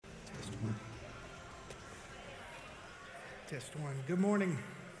Test one. Good morning.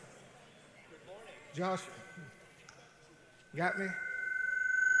 Good morning. Josh, got me?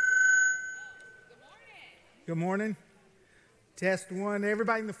 Good morning. Test one.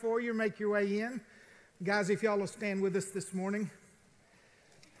 Everybody in the foyer, make your way in. Guys, if y'all will stand with us this morning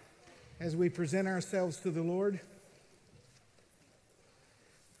as we present ourselves to the Lord.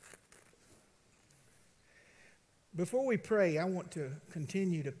 Before we pray, I want to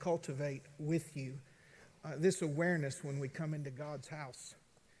continue to cultivate with you this awareness when we come into God's house.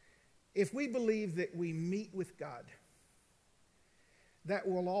 If we believe that we meet with God, that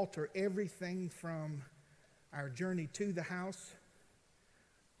will alter everything from our journey to the house,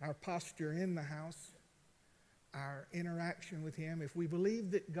 our posture in the house, our interaction with Him. If we believe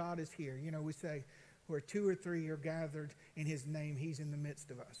that God is here, we say, where two or three are gathered in His name, He's in the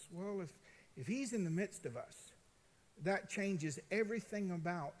midst of us. Well, if He's in the midst of us, that changes everything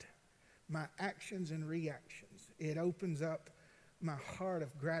about my actions and reactions. It opens up my heart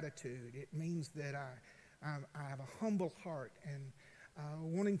of gratitude. It means that I have a humble heart and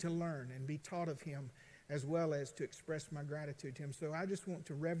wanting to learn and be taught of Him, as well as to express my gratitude to Him. So I just want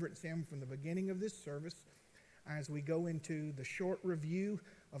to reverence Him from the beginning of this service as we go into the short review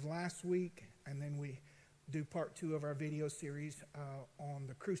of last week, and then we do part 2 of our video series on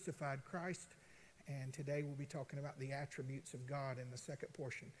the crucified Christ. And today we'll be talking about the attributes of God in the second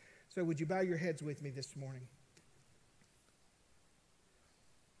portion. So would you bow your heads with me this morning?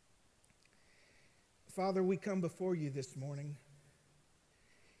 Father, we come before you this morning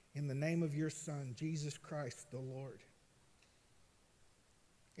in the name of your Son, Jesus Christ the Lord.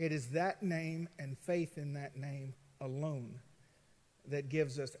 It is that name and faith in that name alone that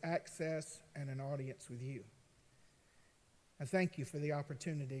gives us access and an audience with you. I thank you for the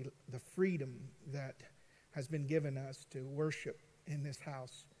opportunity, the freedom that has been given us to worship in this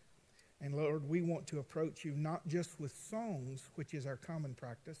house. And Lord, we want to approach you not just with songs, which is our common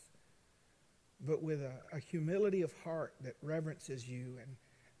practice, but with a humility of heart that reverences you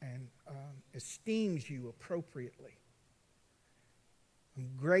and esteems you appropriately.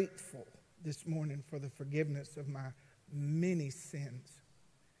 I'm grateful this morning for the forgiveness of my many sins.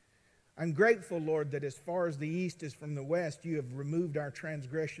 I'm grateful, Lord, that as far as the east is from the west, you have removed our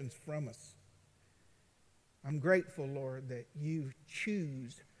transgressions from us. I'm grateful, Lord, that you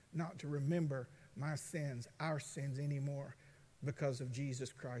choose not to remember my sins, our sins anymore, because of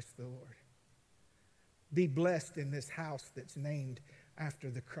Jesus Christ the Lord. Be blessed in this house that's named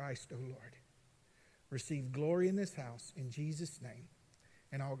after the Christ, O Lord. Receive glory in this house in Jesus' name.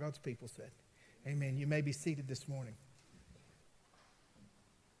 And all God's people said, amen. You may be seated this morning.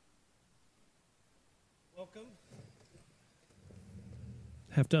 Welcome.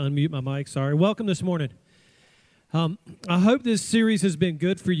 Have to unmute my mic, sorry. Welcome this morning. I hope this series has been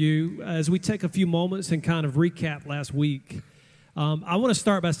good for you as we take a few moments and kind of recap last week. I want to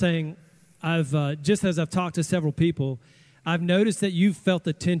start by saying, just as I've talked to several people, I've noticed that you've felt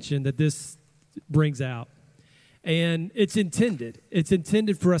the tension that this brings out. And it's intended. It's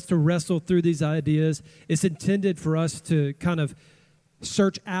intended for us to wrestle through these ideas. It's intended for us to kind of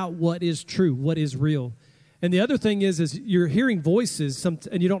search out what is true, what is real. And the other thing is you're hearing voices,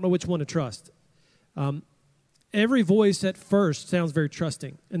 and you don't know which one to trust. Every voice at first sounds very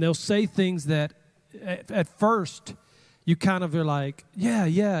trusting, and they'll say things that at first you kind of are like,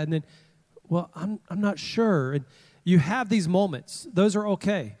 yeah, and then, well, I'm not sure. And you have these moments. Those are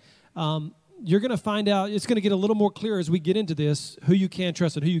okay. You're going to find out, it's going to get a little more clear as we get into this, who you can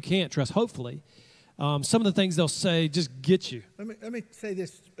trust and who you can't trust, hopefully. Some of the things they'll say just get you. Let me say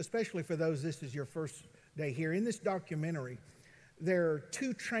this, especially for those, this is your first day here. In this documentary, there are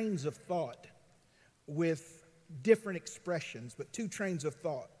 2 trains of thought with different expressions, but 2 trains of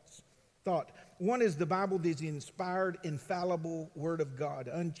thought. One is the Bible is the inspired, infallible Word of God,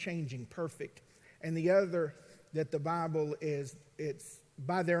 unchanging, perfect. And the other, that the Bible is, it's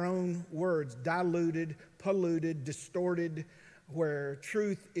by their own words, diluted, polluted, distorted, where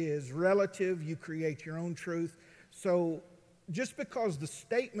truth is relative, you create your own truth. So just because the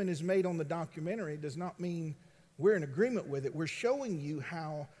statement is made on the documentary does not mean we're in agreement with it. We're showing you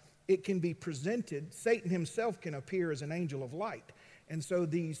how it can be presented. Satan himself can appear as an angel of light. And so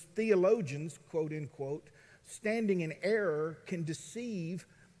these theologians, quote unquote, standing in error can deceive,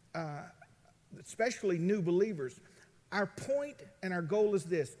 especially new believers. Our point and our goal is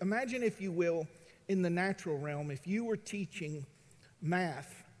this. Imagine, if you will, in the natural realm, if you were teaching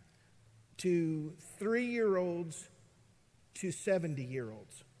math to 3-year-olds to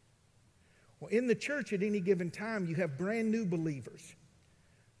 70-year-olds. Well, in the church at any given time, you have brand new believers.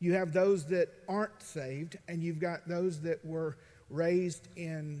 You have those that aren't saved, and you've got those that were raised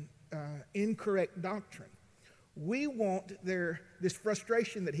in incorrect doctrine. We want this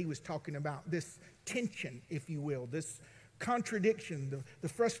frustration that he was talking about, this tension, if you will, this contradiction, the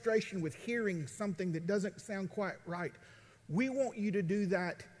frustration with hearing something that doesn't sound quite right. We want you to do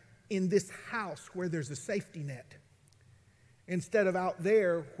that in this house where there's a safety net, instead of out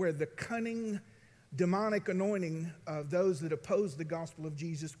there where the cunning, demonic anointing of those that oppose the gospel of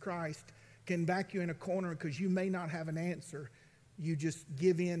Jesus Christ can back you in a corner because you may not have an answer. You just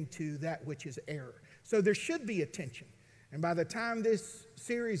give in to that which is error. So there should be a tension. And by the time this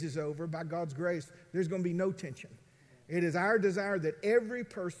series is over, by God's grace, there's going to be no tension. It is our desire that every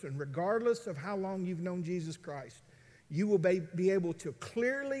person, regardless of how long you've known Jesus Christ, you will be able to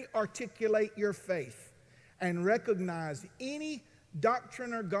clearly articulate your faith and recognize any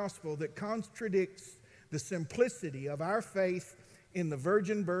doctrine or gospel that contradicts the simplicity of our faith in the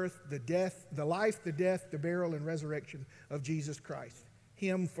virgin birth, the death, the life, the death, the burial, and resurrection of Jesus Christ.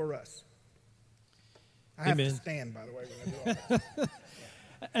 Him for us. I have to stand, by the way, when I do all that.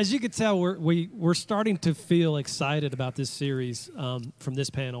 As you can tell, we're starting to feel excited about this series from this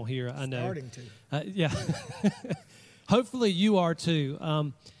panel here. I know. Starting to. Yeah. Hopefully you are too.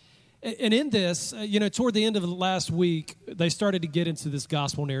 And in this, toward the end of last week, they started to get into this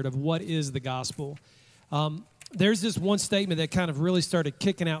gospel narrative. What is the gospel? There's this one statement that kind of really started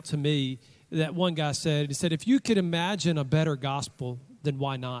kicking out to me that one guy said. He said, if you could imagine a better gospel, then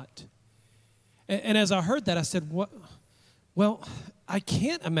why not? And as I heard that, I said, what? Well, I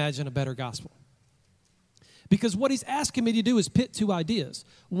can't imagine a better gospel. Because what he's asking me to do is pit two ideas.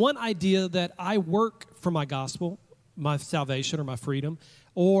 One idea that I work for my gospel, my salvation or my freedom,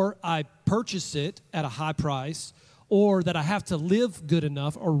 or I purchase it at a high price, or that I have to live good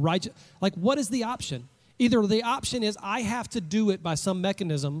enough or righteous. Like, what is the option? Either the option is I have to do it by some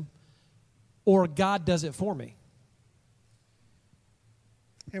mechanism, or God does it for me.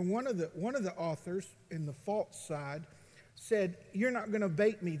 And one of the authors in the false side said, you're not going to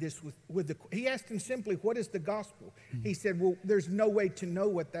bait me this with the... He asked him simply, what is the gospel? Mm-hmm. He said, well, there's no way to know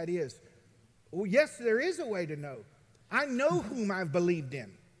what that is. Well, yes, there is a way to know. I know whom I've believed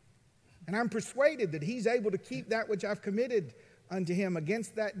in. And I'm persuaded that he's able to keep that which I've committed unto him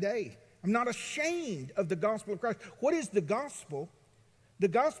against that day. I'm not ashamed of the gospel of Christ. What is the gospel? The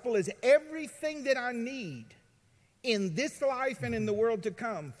gospel is everything that I need in this life and in the world to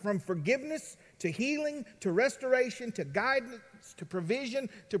come, from forgiveness to healing to restoration to guidance to provision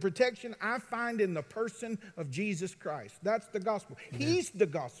to protection, I find in the person of Jesus Christ. That's the gospel. Amen. He's the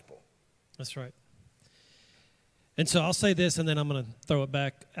gospel. That's right. And so I'll say this, and then I'm going to throw it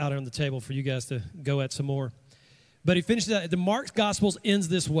back out on the table for you guys to go at some more. But he finishes that. The Mark's Gospels ends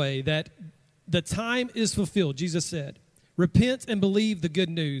this way, that the time is fulfilled. Jesus said, repent and believe the good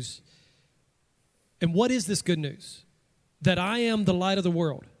news. And what is this good news? That I am the light of the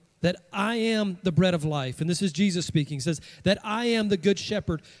world, that I am the bread of life. And this is Jesus speaking. He says, that I am the good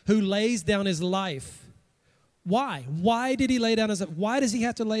shepherd who lays down his life. Why? Why did he lay down his life? Why does he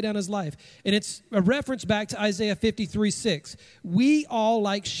have to lay down his life? And it's a reference back to Isaiah 53:6. We all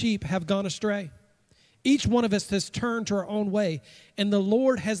like sheep have gone astray. Each one of us has turned to our own way, and the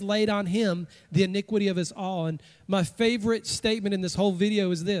Lord has laid on him the iniquity of us all. And my favorite statement in this whole video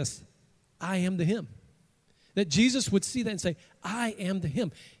is this: I am the him. That Jesus would see that and say, I am the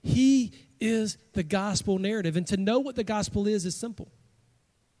him. He is the gospel narrative. And to know what the gospel is simple.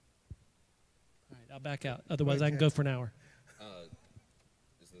 All right, I'll back out. Otherwise, okay. I can go for an hour.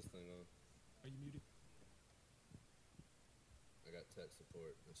 Is this thing on? Are you muted? I got tech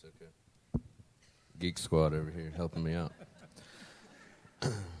support. That's okay. Geek Squad over here helping me out.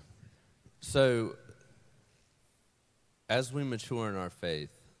 So, as we mature in our faith,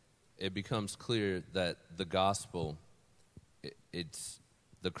 it becomes clear that the gospel, it's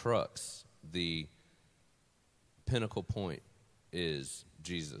the crux, the pinnacle point is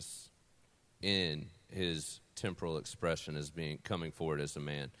Jesus in his temporal expression as coming forward as a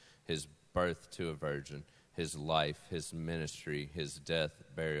man, his birth to a virgin, his life, his ministry, his death,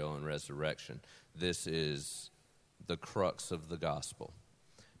 burial, and resurrection. This is the crux of the gospel.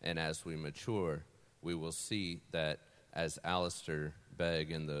 And as we mature, we will see that, as Alistair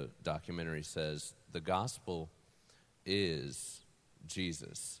Begg in the documentary says, the gospel is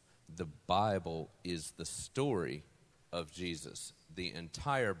Jesus. The Bible is the story of Jesus. The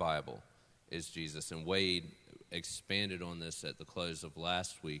entire Bible is Jesus. And Wade expanded on this at the close of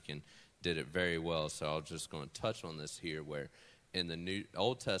last week and did it very well. So I'm just going to touch on this here, where in the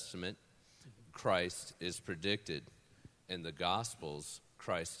Old Testament, Christ is predicted. In the Gospels,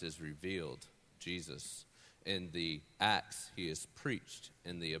 Christ is revealed, Jesus. In the Acts, he is preached.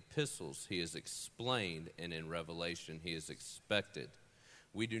 In the epistles, he is explained. And in Revelation, he is expected.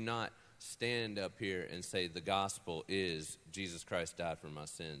 We do not stand up here and say the gospel is Jesus Christ died for my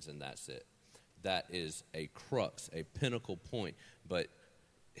sins and that's it. That is a crux, a pinnacle point. But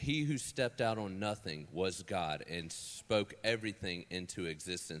he who stepped out on nothing was God and spoke everything into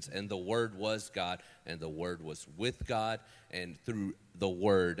existence. And the Word was God, and the Word was with God. And through the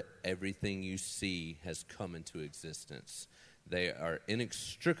Word, everything you see has come into existence. They are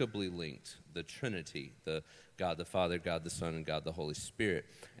inextricably linked, the Trinity, the God the Father, God the Son, and God the Holy Spirit.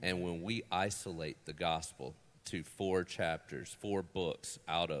 And when we isolate the gospel to 4 chapters, 4 books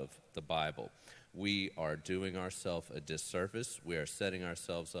out of the Bible, we are doing ourselves a disservice. We are setting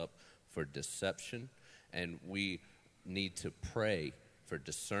ourselves up for deception, and we need to pray for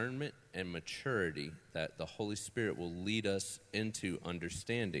discernment and maturity that the Holy Spirit will lead us into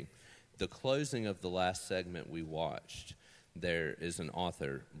understanding. The closing of the last segment we watched, there is an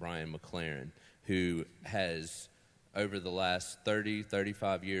author, Brian McLaren, who has, over the last 30,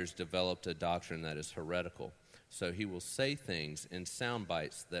 35 years, developed a doctrine that is heretical. So he will say things in sound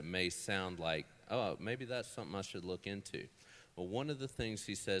bites that may sound like, oh, maybe that's something I should look into. Well, one of the things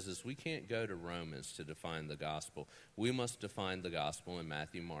he says is we can't go to Romans to define the gospel. We must define the gospel in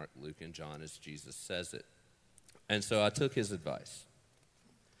Matthew, Mark, Luke, and John as Jesus says it. And so I took his advice,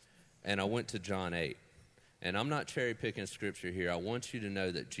 and I went to John 8. And I'm not cherry-picking scripture here. I want you to know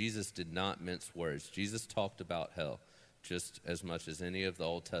that Jesus did not mince words. Jesus talked about hell just as much as any of the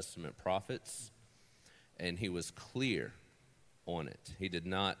Old Testament prophets, and he was clear on it. He did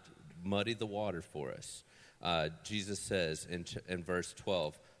not muddy the water for us. Jesus says in verse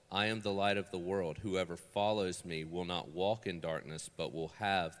 12, I am the light of the world. Whoever follows me will not walk in darkness, but will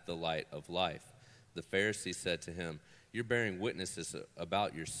have the light of life. The Pharisee said to him, you're bearing witnesses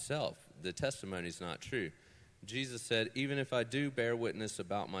about yourself. The testimony is not true. Jesus said, even if I do bear witness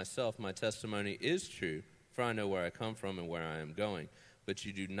about myself, my testimony is true, for I know where I come from and where I am going. But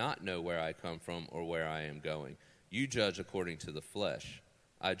you do not know where I come from or where I am going. You judge according to the flesh.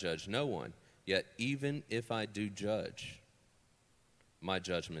 I judge no one. Yet even if I do judge, my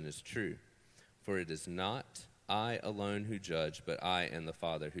judgment is true. For it is not I alone who judge, but I and the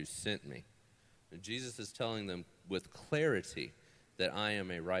Father who sent me. And Jesus is telling them with clarity that I am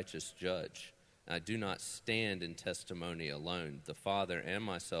a righteous judge. I do not stand in testimony alone. The Father and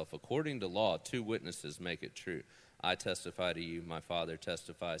myself, according to law, 2 witnesses make it true. I testify to you, my Father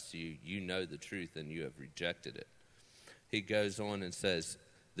testifies to you. You know the truth, and you have rejected it. He goes on and says,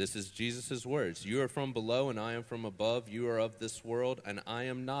 this is Jesus' words. You are from below, and I am from above. You are of this world, and I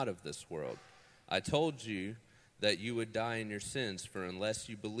am not of this world. I told you that you would die in your sins, for unless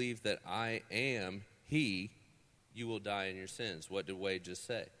you believe that I am He, you will die in your sins. What did Wade just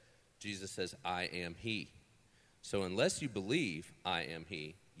say? Jesus says, I am He. So unless you believe I am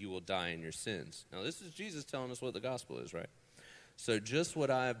He, you will die in your sins. Now, this is Jesus telling us what the gospel is, right? So just what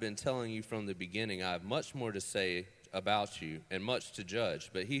I have been telling you from the beginning, I have much more to say about you and much to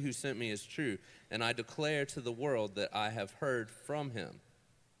judge. But He who sent me is true, and I declare to the world that I have heard from Him.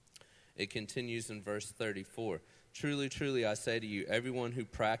 It continues in verse 34. Truly, truly, I say to you, everyone who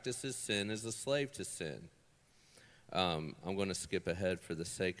practices sin is a slave to sin. I'm going to skip ahead for the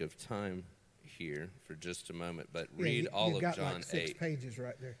sake of time here for just a moment, but read all of John 8. You've got like 6 pages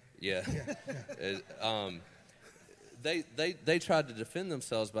right there. Yeah. They tried to defend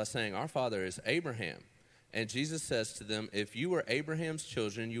themselves by saying, our father is Abraham. And Jesus says to them, if you were Abraham's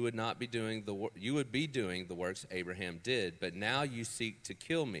children, you would be doing the works Abraham did, but now you seek to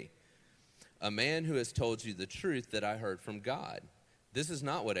kill me, a man who has told you the truth that I heard from God. This is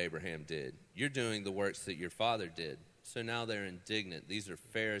not what Abraham did. You're doing the works that your father did. So now they're indignant. These are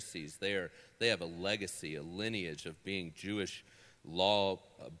Pharisees. They have a legacy, a lineage of being Jewish law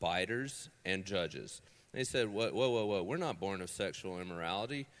abiders and judges. They said, whoa. We're not born of sexual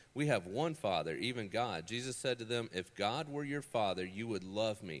immorality. We have one Father, even God. Jesus said to them, if God were your Father, you would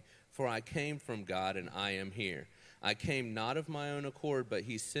love me, for I came from God and I am here. I came not of my own accord, but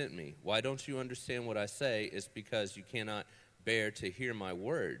He sent me. Why don't you understand what I say? It's because you cannot bear to hear my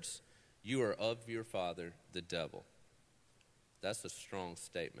words. You are of your father, the devil. That's a strong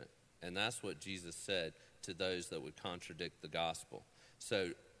statement. And that's what Jesus said to those that would contradict the gospel.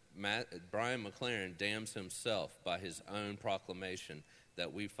 So Brian McLaren damns himself by his own proclamation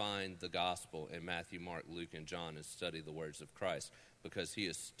that we find the gospel in Matthew, Mark, Luke, and John and study the words of Christ, because he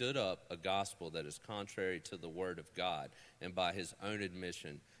has stood up a gospel that is contrary to the word of God. And by his own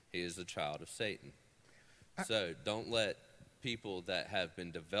admission, he is a child of Satan. So don't let people that have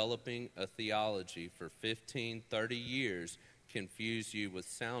been developing a theology for 15, 30 years confuse you with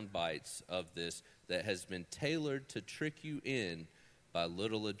sound bites of this that has been tailored to trick you in by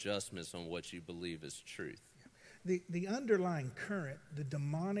little adjustments on what you believe is truth. The underlying current, the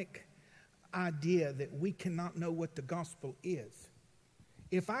demonic idea that we cannot know what the gospel is.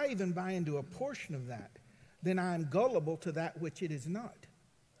 If I even buy into a portion of that, then I am gullible to that which it is not.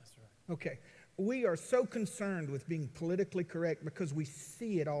 That's right. Okay. We are so concerned with being politically correct because we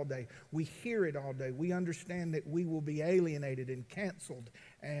see it all day. We hear it all day. We understand that we will be alienated and canceled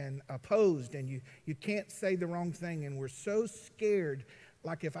and opposed, and you can't say the wrong thing. And we're so scared,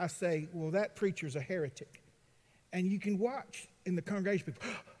 like if I say, well, that preacher's a heretic. And you can watch in the congregation people,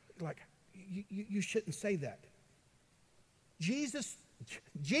 like, you shouldn't say that. Jesus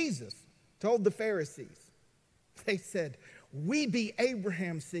told the Pharisees, they said, we be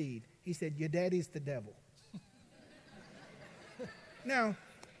Abraham's seed. He said, your daddy's the devil. Now,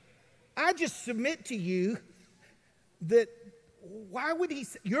 I just submit to you that why would he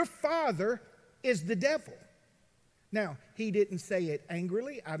say, your father is the devil. Now, he didn't say it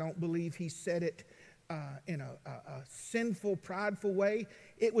angrily. I don't believe he said it in a sinful, prideful way.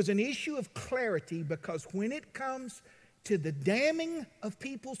 It was an issue of clarity because when it comes to the damning of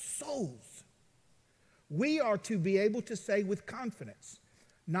people's souls, we are to be able to say with confidence,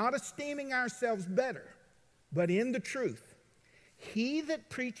 not esteeming ourselves better, but in the truth, he that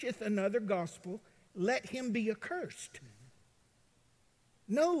preacheth another gospel, let him be accursed.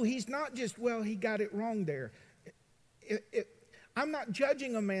 No, he's not just, well, he got it wrong there. I'm not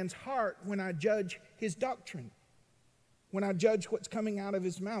judging a man's heart when I judge his doctrine, when I judge what's coming out of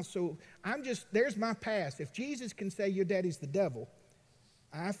his mouth. So there's my pass. If Jesus can say your daddy's the devil,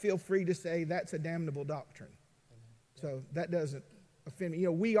 I feel free to say that's a damnable doctrine. So that doesn't offend me.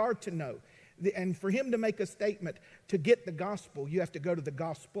 We are to know. And for him to make a statement, to get the gospel, you have to go to the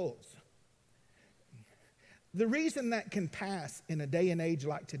Gospels. The reason that can pass in a day and age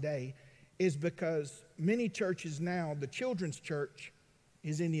like today is because many churches now, the children's church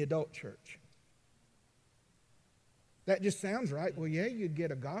is in the adult church. That just sounds right. Well, yeah, you'd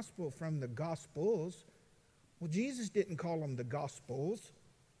get a gospel from the Gospels. Well, Jesus didn't call them the Gospels.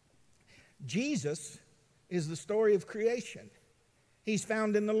 Jesus is the story of creation. He's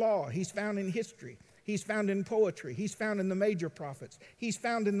found in the law. He's found in history. He's found in poetry. He's found in the major prophets. He's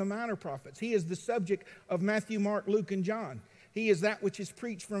found in the minor prophets. He is the subject of Matthew, Mark, Luke, and John. He is that which is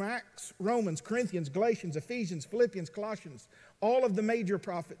preached from Acts, Romans, Corinthians, Galatians, Ephesians, Philippians, Colossians, all of the major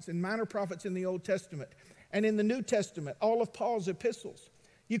prophets and minor prophets in the Old Testament. And in the New Testament, all of Paul's epistles.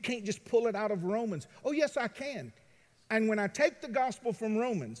 You can't just pull it out of Romans. Oh, yes, I can. And when I take the gospel from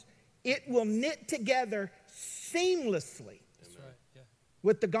Romans, it will knit together seamlessly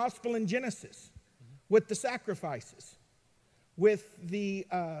with the gospel in Genesis, with the sacrifices, with the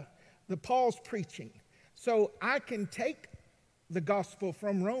Paul's preaching. So I can take the gospel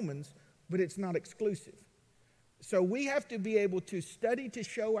from Romans, but it's not exclusive. So we have to be able to study to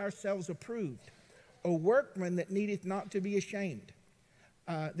show ourselves approved, a workman that needeth not to be ashamed.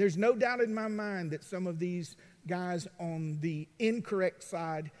 There's no doubt in my mind that some of these guys on the incorrect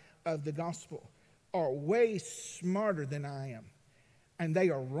side of the gospel are way smarter than I am, and they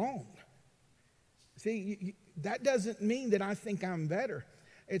are wrong. See, that doesn't mean that I think I'm better.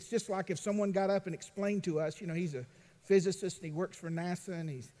 It's just like if someone got up and explained to us, he's a physicist and he works for NASA and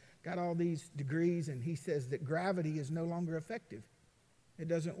he's got all these degrees, and he says that gravity is no longer effective. It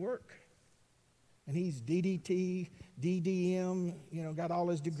doesn't work. And he's DDT, DDM, got all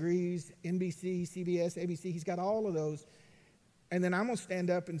his degrees, NBC, CBS, ABC, he's got all of those. And then I'm going to stand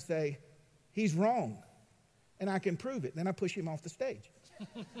up and say, he's wrong. And I can prove it. Then I push him off the stage.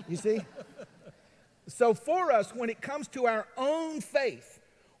 You see? So for us, when it comes to our own faith,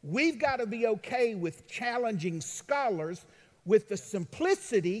 we've got to be okay with challenging scholars with the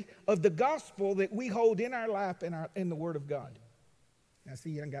simplicity of the gospel that we hold in our lap in the Word of God. Now,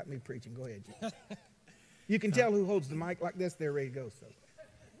 see, you done got me preaching. Go ahead, Jim. You can tell who holds the mic like this. They're ready to go. So,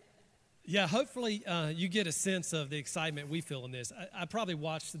 yeah, hopefully you get a sense of the excitement we feel in this. I probably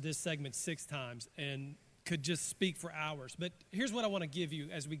watched this segment 6 times and could just speak for hours. But here's what I want to give you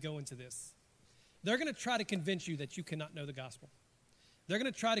as we go into this. They're going to try to convince you that you cannot know the gospel. They're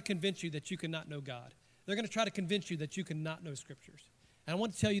going to try to convince you that you cannot know God. They're going to try to convince you that you cannot know Scriptures. And I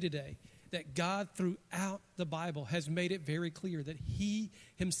want to tell you today that God, throughout the Bible, has made it very clear that He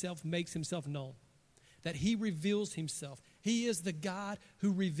Himself makes Himself known, that He reveals Himself. He is the God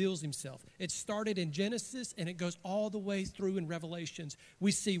who reveals Himself. It started in Genesis, and it goes all the way through in Revelations.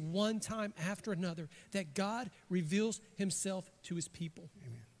 We see one time after another that God reveals Himself to His people.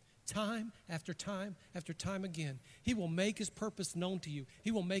 Amen. time after time after time again. He will make his purpose known to you.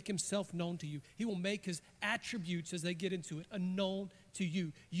 He will make himself known to you. He will make his attributes, as they get into it, known to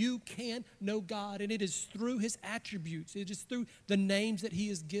you. You can know God, and it is through his attributes. It is through the names that he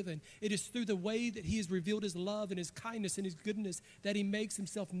has given. It is through the way that he has revealed his love and his kindness and his goodness that he makes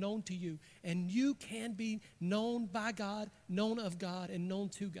himself known to you. And you can be known by God, known of God, and known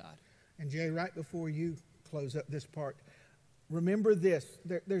to God. And Jay, right before you close up this part, remember this.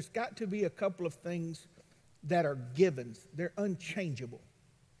 There's got to be a couple of things that are givens. They're unchangeable.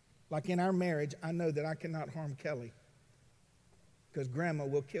 Like in our marriage, I know that I cannot harm Kelly because Grandma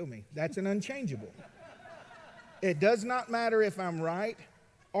will kill me. That's an unchangeable. It does not matter if I'm right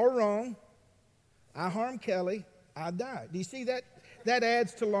or wrong. I harm Kelly, I die. Do you see that? That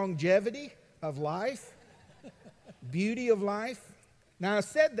adds to longevity of life, beauty of life. Now, I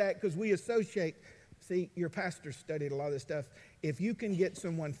said that because we associate. See, your pastor studied a lot of this stuff. If you can get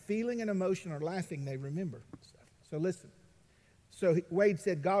someone feeling an emotion or laughing, they remember stuff. So listen. So Wade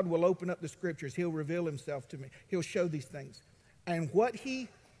said, God will open up the scriptures. He'll reveal himself to me. He'll show these things. And what he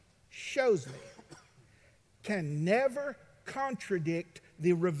shows me can never contradict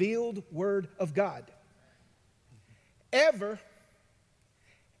the revealed word of God. Ever,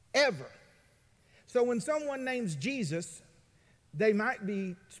 ever. So when someone names Jesus, they might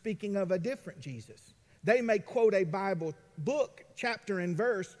be speaking of a different Jesus. They may quote a Bible book, chapter and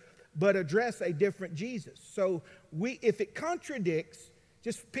verse, but address a different Jesus. So if it contradicts,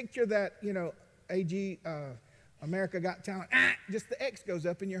 just picture that, AG, America Got Talent, just the X goes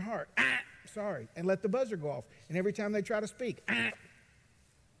up in your heart. Sorry, and let the buzzer go off. And every time they try to speak,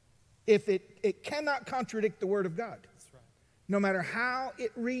 if it cannot contradict the word of God. That's right. No matter how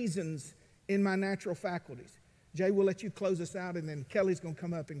it reasons in my natural faculties. Jay, we'll let you close us out, and then Kelly's going to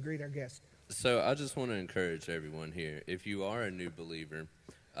come up and greet our guest. So I just want to encourage everyone here. If you are a new believer,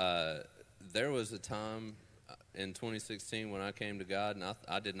 there was a time in 2016 when I came to God, and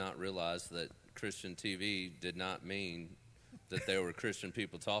I did not realize that Christian TV did not mean that there were Christian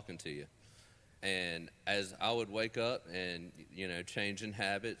people talking to you. And as I would wake up and, changing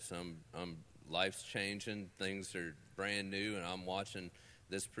habits, life's changing, things are brand new, and I'm watching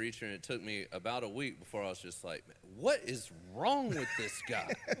this preacher, and it took me about a week before I was just like, what is wrong with this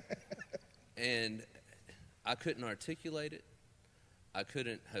guy? And I couldn't articulate it. I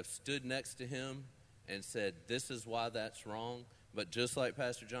couldn't have stood next to him and said, this is why that's wrong. But just like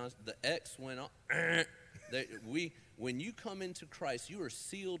Pastor John, the X went on. When you come into Christ, you are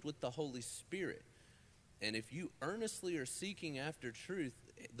sealed with the Holy Spirit. And if you earnestly are seeking after truth,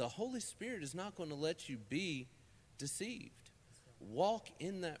 the Holy Spirit is not going to let you be deceived. Walk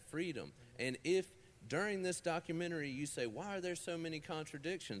in that freedom. And if during this documentary you say, why are there so many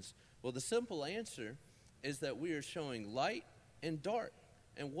contradictions? Well, the simple answer is that we are showing light and dark.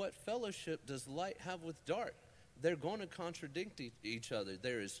 And what fellowship does light have with dark? They're going to contradict each other.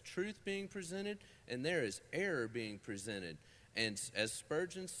 There is truth being presented, and there is error being presented. And as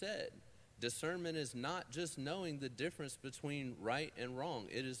Spurgeon said, discernment is not just knowing the difference between right and wrong.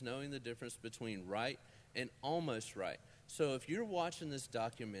 It is knowing the difference between right and almost right. So if you're watching this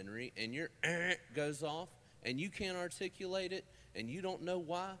documentary and your goes off and you can't articulate it and you don't know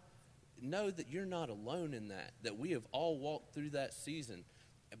why, know that you're not alone in that we have all walked through that season.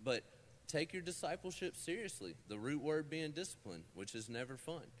 But take your discipleship seriously, the root word being discipline, which is never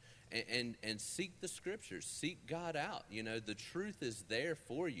fun. And seek the scriptures, seek God out. The truth is there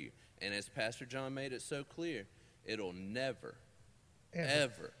for you. And as Pastor John made it so clear, it'll never,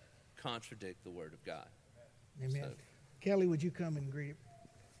 ever contradict the word of God. Amen. So, Kelly, would you come and greet him?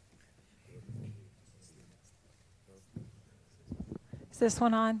 Is this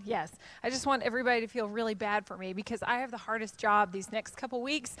one on? Yes. I just want everybody to feel really bad for me because I have the hardest job these next couple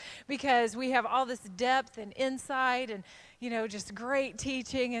weeks because we have all this depth and insight and, just great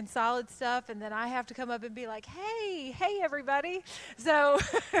teaching and solid stuff. And then I have to come up and be like, hey, everybody. So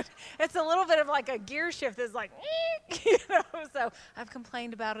it's a little bit of like a gear shift that's like, so I've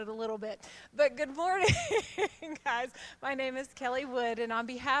complained about it a little bit. But good morning, guys. My name is Kelly Wood, and on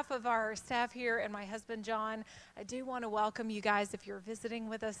behalf of our staff here and my husband, John, I do want to welcome you guys if you're visiting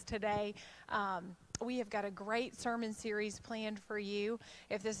with us today. We have got a great sermon series planned for you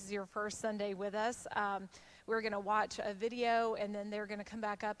if this is your first Sunday with us. We're going to watch a video, and then they're going to come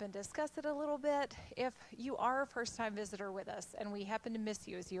back up and discuss it a little bit. If you are a first-time visitor with us and we happen to miss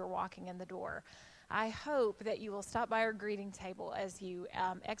you as you're walking in the door, I hope that you will stop by our greeting table as you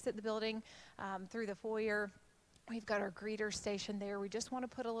exit the building through the foyer. We've got our greeter station there. We just want to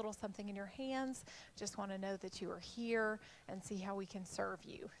put a little something in your hands. Just want to know that you are here and see how we can serve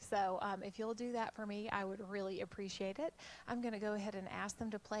you. So if you'll do that for me, I would really appreciate it. I'm going to go ahead and ask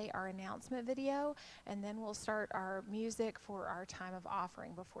them to play our announcement video, and then we'll start our music for our time of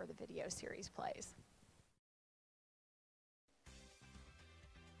offering before the video series plays.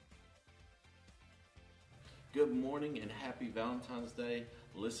 Good morning and happy Valentine's Day.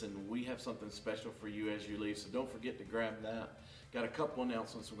 Listen, we have something special for you as you leave, so don't forget to grab that. Got a couple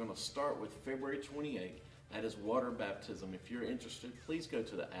announcements. We're going to start with February 28th. That is water baptism. If you're interested, please go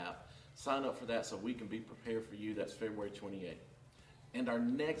to the app. Sign up for that so we can be prepared for you. That's February 28th. And our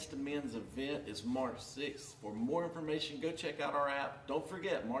next men's event is March 6th. For more information, go check out our app. Don't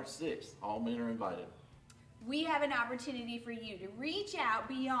forget, March 6th, all men are invited. We have an opportunity for you to reach out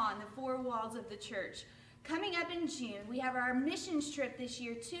beyond the four walls of the church. Coming up in June, we have our missions trip this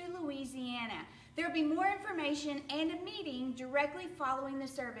year to Louisiana. There will be more information and a meeting directly following the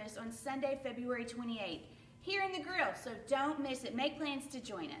service on Sunday, February 28th, here in the grill, so don't miss it. Make plans to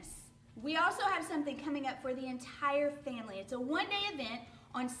join us. We also have something coming up for the entire family. It's a one-day event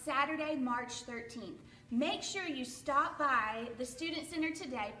on Saturday, March 13th. Make sure you stop by the Student Center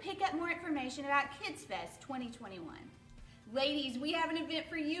today. Pick up more information about Kids Fest 2021. Ladies, we have an event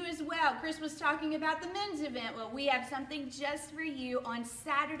for you as well. Chris was talking about the men's event. Well, we have something just for you on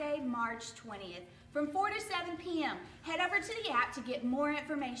Saturday, March 20th from 4 to 7 p.m. Head over to the app to get more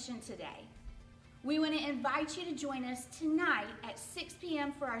information today. We want to invite you to join us tonight at 6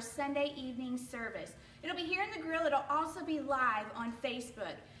 p.m. for our Sunday evening service. It'll be here in the grill. It'll also be live on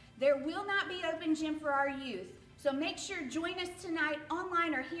Facebook. There will not be open gym for our youth, so make sure join us tonight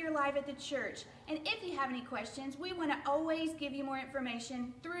online or here live at the church. And if you have any questions, we want to always give you more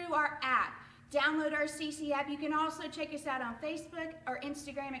information through our app. Download our CC app. You can also check us out on Facebook or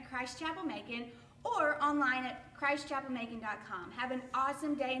Instagram at Christ Chapel Macon or online at christchapelmacon.com. Have an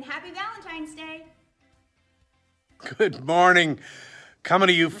awesome day and happy Valentine's Day. Good morning. Coming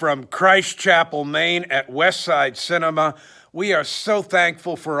to you from Christ Chapel, Maine at Westside Cinema. We are so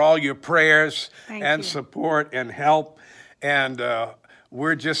thankful for all your prayers and support and help. And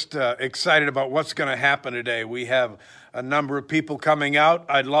we're just excited about what's going to happen today. We have a number of people coming out.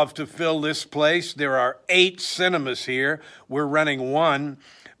 I'd love to fill this place. There are 8 cinemas here. We're renting one,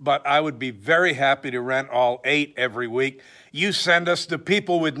 but I would be very happy to rent all 8 every week. You send us to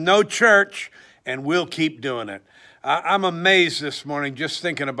people with no church, and we'll keep doing it. I'm amazed this morning just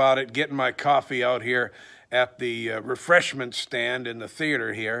thinking about it, getting my coffee out here at the refreshment stand in the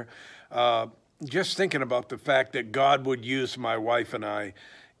theater here. Just thinking about the fact that God would use my wife and I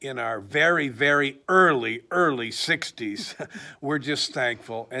in our very, very early 60s. We're just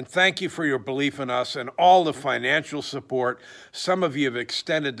thankful. And thank you for your belief in us and all the financial support. Some of you have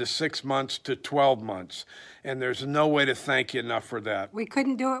extended the 6 months to 12 months. And there's no way to thank you enough for that. We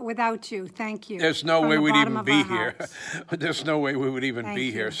couldn't do it without you. Thank you. There's no way we'd even be here. There's no way we would even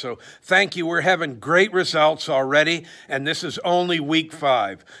be here. So thank you. We're having great results already, and this is only week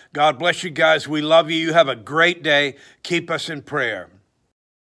 5. God bless you guys. We love you. You have a great day. Keep us in prayer.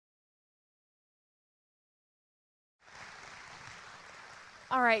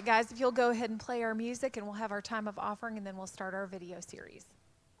 All right, guys, if you'll go ahead and play our music, and we'll have our time of offering, and then we'll start our video series.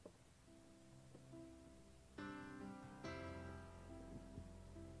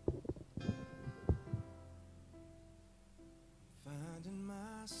 Finding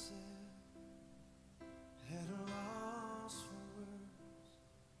myself at a loss for words,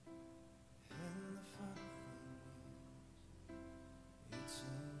 and the funny thing is, it's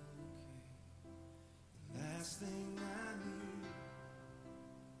okay. The last thing I need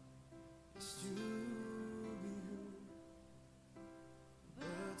is to be heard,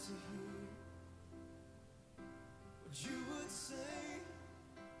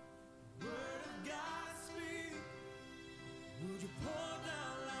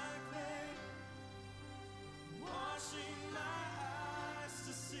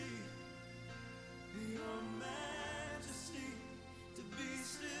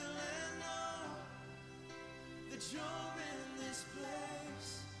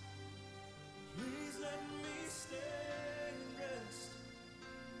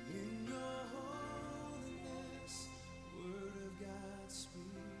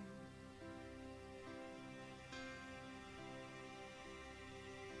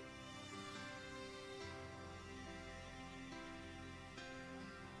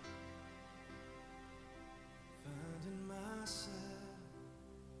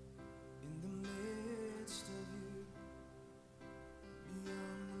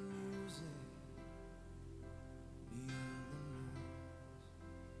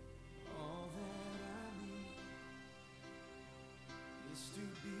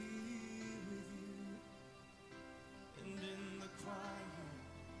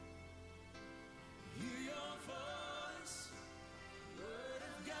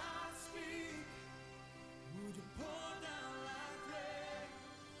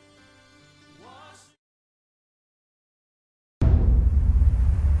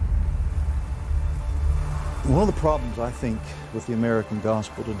 One of the problems, I think, with the American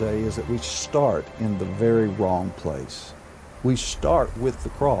gospel today is that we start in the very wrong place. We start with the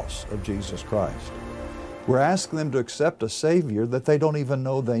cross of Jesus Christ. We're asking them to accept a Savior that they don't even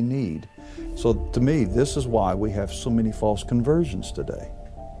know they need. So to me, this is why we have so many false conversions today.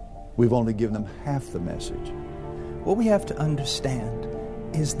 We've only given them half the message. What we have to understand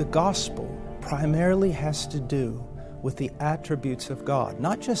is the gospel primarily has to do with the attributes of God,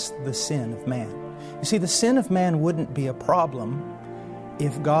 not just the sin of man. You see, the sin of man wouldn't be a problem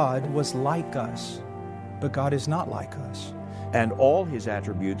if God was like us, but God is not like us. And all His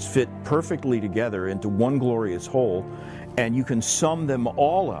attributes fit perfectly together into one glorious whole, and you can sum them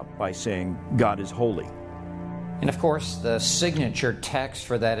all up by saying God is holy. And of course, the signature text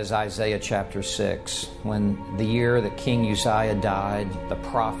for that is Isaiah chapter 6. When the year that King Uzziah died, the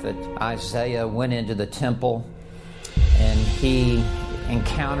prophet Isaiah went into the temple and he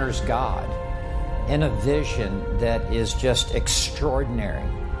encounters God in a vision that is just extraordinary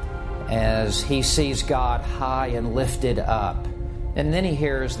as he sees God high and lifted up. And then he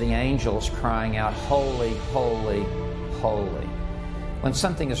hears the angels crying out, "Holy, holy, holy." When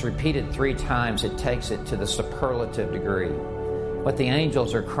something is repeated 3 times, it takes it to the superlative degree. What the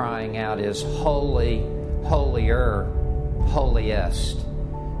angels are crying out is, "Holy, holier, holiest."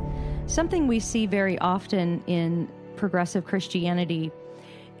 Something we see very often in progressive Christianity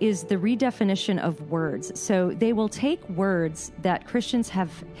is the redefinition of words. So they will take words that Christians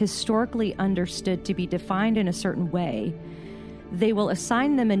have historically understood to be defined in a certain way. They will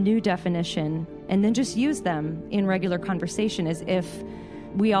assign them a new definition and then just use them in regular conversation as if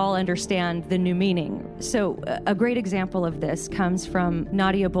we all understand the new meaning. So a great example of this comes from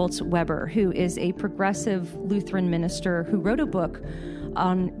Nadia Bolz-Weber, who is a progressive Lutheran minister who wrote a book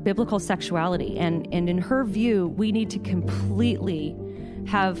on biblical sexuality. And in her view, we need to completely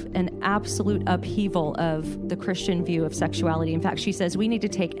have an absolute upheaval of the Christian view of sexuality. In fact, she says we need to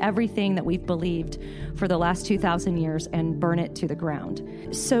take everything that we've believed for the last 2,000 years and burn it to the ground.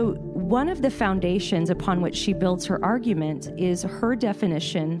 So one of the foundations upon which she builds her argument is her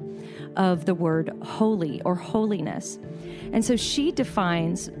definition of the word holy or holiness. And so she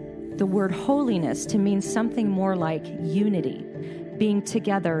defines the word holiness to mean something more like unity. Being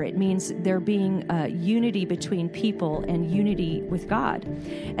together, it means there being unity between people and unity with God.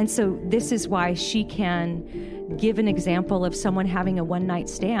 And so this is why she can give an example of someone having a one-night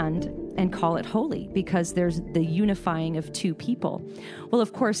stand and call it holy, because there's the unifying of 2 people. Well,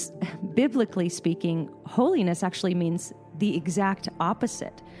 of course, biblically speaking, holiness actually means the exact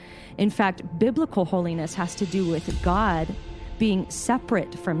opposite. In fact, biblical holiness has to do with God being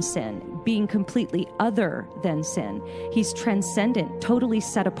separate from sin, being completely other than sin. He's transcendent, totally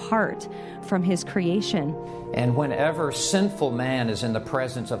set apart from His creation. And whenever sinful man is in the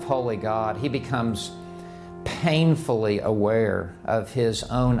presence of holy God, he becomes painfully aware of his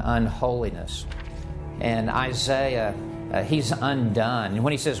own unholiness. And Isaiah, he's undone. And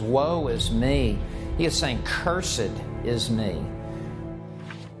when he says, "Woe is me," he is saying, "Cursed is me."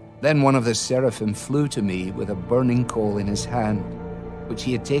 Then one of the seraphim flew to me with a burning coal in his hand, which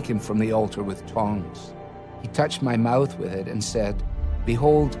he had taken from the altar with tongs. He touched my mouth with it and said,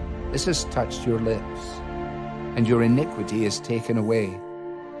 "Behold, this has touched your lips, and your iniquity is taken away,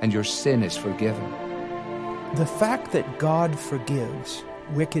 and your sin is forgiven." The fact that God forgives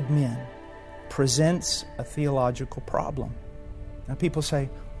wicked men presents a theological problem. Now people say,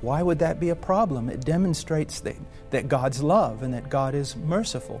 why would that be a problem? It demonstrates that God's love and that God is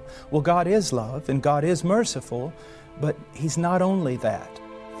merciful. Well, God is love and God is merciful, but He's not only that.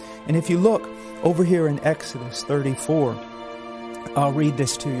 And if you look over here in Exodus 34, I'll read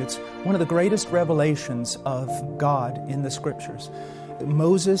this to you. It's one of the greatest revelations of God in the Scriptures.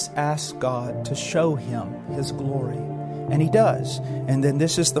 Moses asks God to show him His glory, and He does. And then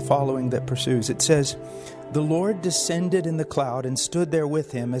this is the following that pursues. It says, "The Lord descended in the cloud and stood there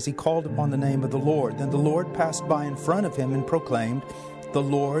with him as he called upon the name of the Lord. Then the Lord passed by in front of him and proclaimed, the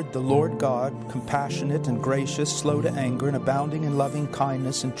Lord God, compassionate and gracious, slow to anger and abounding in loving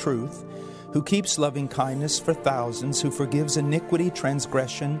kindness and truth, who keeps loving kindness for thousands, who forgives iniquity,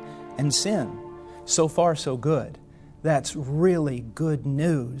 transgression, and sin." So far, so good. That's really good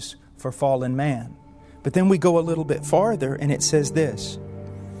news for fallen man. But then we go a little bit farther and it says this,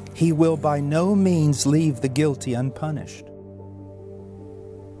 "He will by no means leave the guilty unpunished."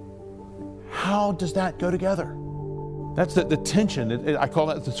 How does that go together? That's the tension. I call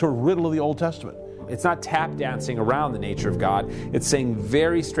that the sort of riddle of the Old Testament. It's not tap dancing around the nature of God. It's saying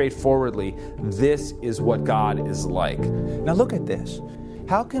very straightforwardly, this is what God is like. Now look at this.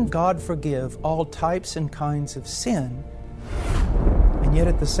 How can God forgive all types and kinds of sin and yet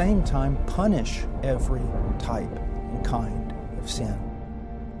at the same time punish every type and kind of sin.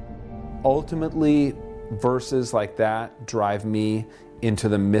 Ultimately, verses like that drive me into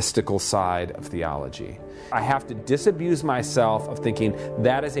the mystical side of theology. I have to disabuse myself of thinking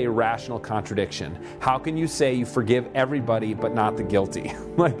that is a rational contradiction. How can you say you forgive everybody but not the guilty?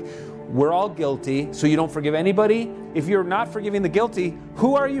 Like, we're all guilty, so you don't forgive anybody? If you're not forgiving the guilty,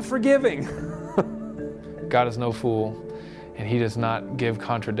 who are you forgiving? God is no fool, and He does not give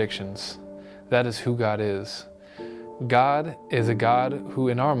contradictions. That is who God is. God is a God who,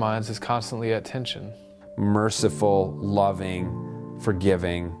 in our minds, is constantly at tension. Merciful, loving,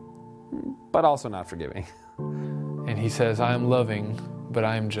 forgiving, but also not forgiving. And He says, I am loving, but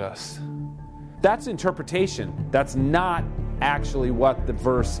I am just. That's interpretation. That's not actually what the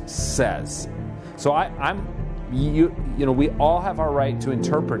verse says. So we all have our right to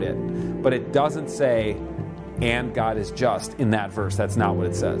interpret it, but it doesn't say, and God is just in that verse. That's not what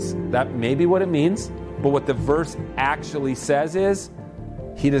it says. That may be what it means, but what the verse actually says is,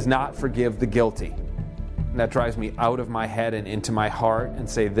 He does not forgive the guilty. And that drives me out of my head and into my heart and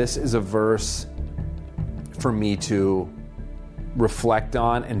say, this is a verse for me to reflect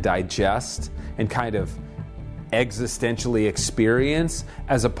on and digest and kind of existentially experience,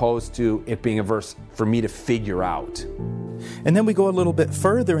 as opposed to it being a verse for me to figure out. And then we go a little bit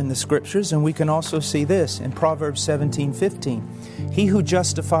further in the Scriptures, and we can also see this in Proverbs 17:15. He who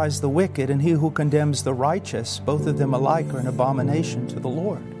justifies the wicked and he who condemns the righteous, both of them alike are an abomination to the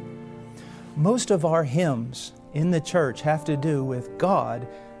Lord. Most of our hymns in the church have to do with God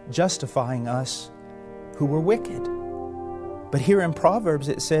justifying us who were wicked. But here in Proverbs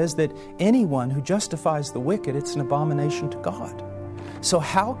it says that anyone who justifies the wicked, it's an abomination to God. So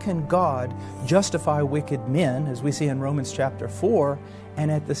how can God justify wicked men, as we see in Romans chapter 4,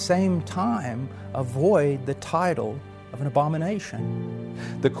 and at the same time avoid the title of an abomination?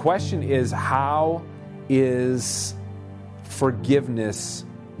 The question is, how is forgiveness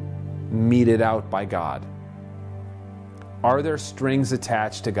meted out by God? Are there strings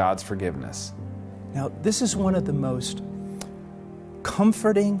attached to God's forgiveness? Now, this is one of the most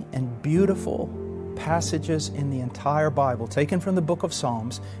comforting and beautiful passages in the entire Bible, taken from the book of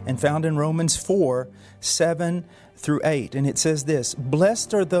Psalms and found in Romans 4:7-8. And it says this: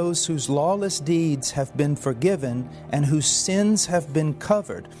 Blessed are those whose lawless deeds have been forgiven and whose sins have been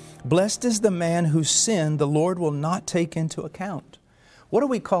covered. Blessed is the man whose sin the Lord will not take into account. What do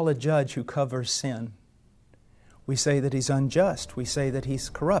we call a judge who covers sin? We say that he's unjust. We say that he's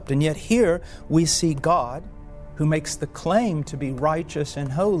corrupt. And yet here we see God, who makes the claim to be righteous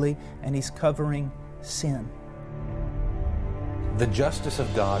and holy, and He's covering sin. The justice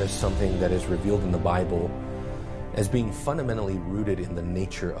of God is something that is revealed in the Bible as being fundamentally rooted in the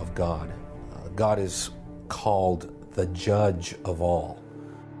nature of God. God is called the judge of all.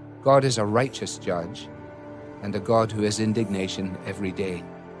 God is a righteous judge and a God who has indignation every day.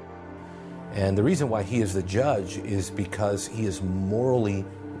 And the reason why He is the judge is because He is morally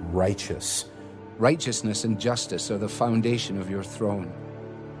righteous. Righteousness and justice are the foundation of your throne.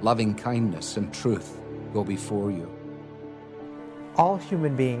 Loving kindness and truth go before you. All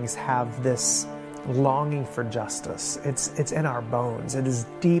human beings have this longing for justice. It's in our bones. It is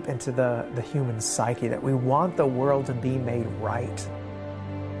deep into the human psyche that we want the world to be made right.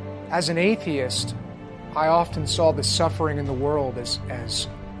 As an atheist, I often saw the suffering in the world as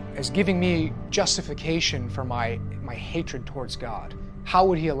giving me justification for my hatred towards God. How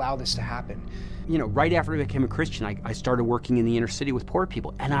would He allow this to happen? You know, right after I became a Christian, I started working in the inner city with poor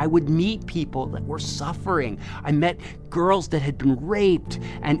people, and I would meet people that were suffering. I met girls that had been raped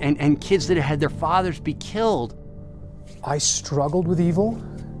and kids that had their fathers be killed. I struggled with evil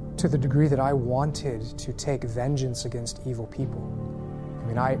to the degree that I wanted to take vengeance against evil people. I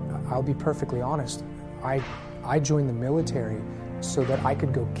mean, I'll be perfectly honest. I joined the military so that I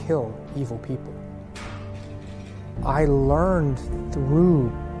could go kill evil people. I learned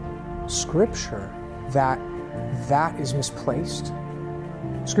through Scripture that is misplaced.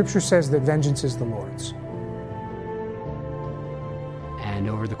 Scripture says that vengeance is the Lord's. And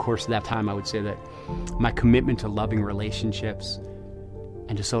over the course of that time, I would say that my commitment to loving relationships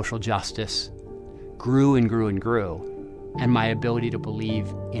and to social justice grew and grew and grew. And my ability to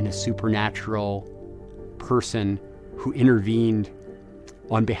believe in a supernatural person who intervened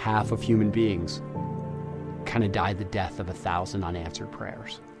on behalf of human beings kind of died the death of 1,000 unanswered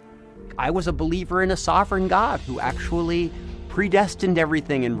prayers. I was a believer in a sovereign God who actually predestined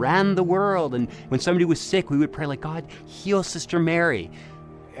everything and ran the world. And when somebody was sick, we would pray like, God, heal Sister Mary.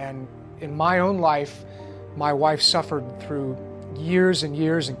 And in my own life, my wife suffered through years and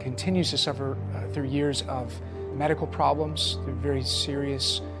years and continues to suffer through years of medical problems, through very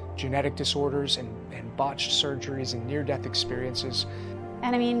serious genetic disorders and botched surgeries and near-death experiences.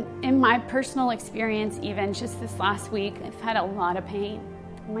 And I mean, in my personal experience, even just this last week, I've had a lot of pain.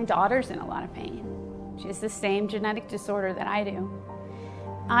 My daughter's in a lot of pain. She has the same genetic disorder that I do.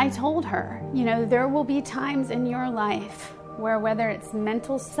 I told her, you know, there will be times in your life where, whether it's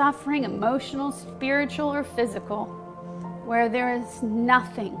mental suffering, emotional, spiritual, or physical, where there is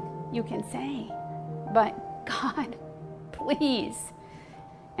nothing you can say but, God, please.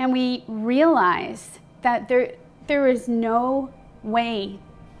 And we realized that there is no way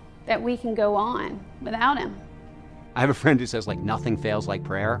that we can go on without him. I have a friend who says, like, nothing fails like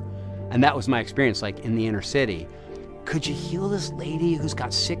prayer. And that was my experience, like, in the inner city. Could you heal this lady who's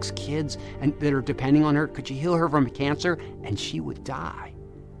got 6 kids and that are depending on her? Could you heal her from cancer? And she would die.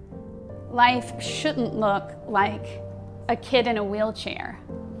 Life shouldn't look like a kid in a wheelchair.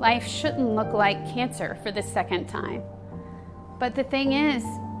 Life shouldn't look like cancer for the second time. But the thing is,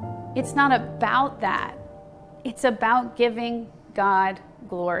 it's not about that. It's about giving God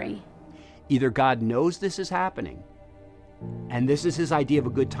glory. Either God knows this is happening, and this is his idea of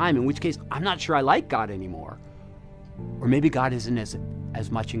a good time, in which case I'm not sure I like God anymore. Or maybe God isn't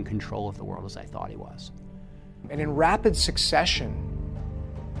as much in control of the world as I thought he was. And in rapid succession,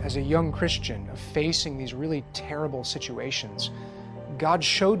 as a young Christian, of facing these really terrible situations, God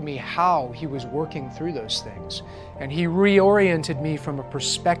showed me how he was working through those things. And he reoriented me from a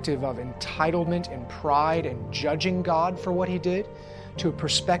perspective of entitlement and pride and judging God for what he did to a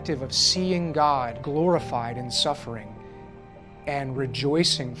perspective of seeing God glorified in suffering and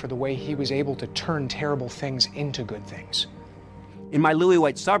rejoicing for the way he was able to turn terrible things into good things. In my lily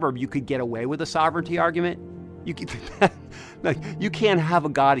white suburb, you could get away with a sovereignty argument. You could, like, you can't have a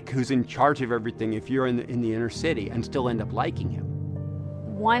God who's in charge of everything if you're in the inner city and still end up liking him.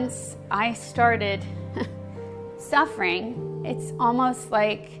 Once I started suffering, it's almost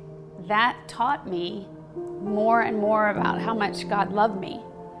like that taught me more and more about how much God loved me.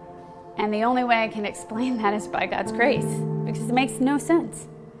 And the only way I can explain that is by God's grace, because it makes no sense.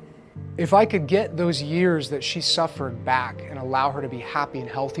 If I could get those years that she suffered back and allow her to be happy and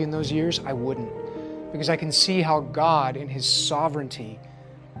healthy in those years, I wouldn't. Because I can see how God, in his sovereignty,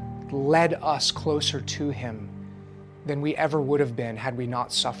 led us closer to him than we ever would have been had we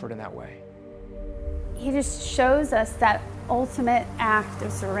not suffered in that way. He just shows us that ultimate act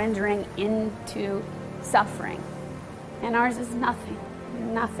of surrendering into suffering. And ours is nothing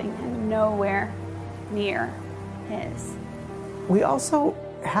and nowhere near his. We also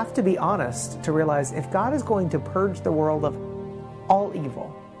have to be honest to realize if God is going to purge the world of all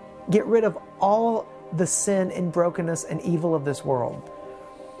evil, get rid of all the sin and brokenness and evil of this world,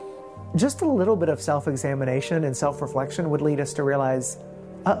 just a little bit of self-examination and self-reflection would lead us to realize,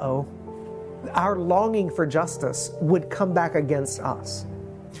 our longing for justice would come back against us.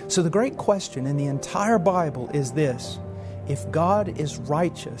 So the great question in the entire Bible is this: if God is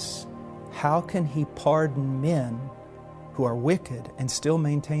righteous, how can he pardon men who are wicked and still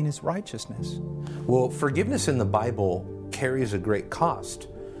maintain his righteousness? Well, forgiveness in the Bible carries a great cost,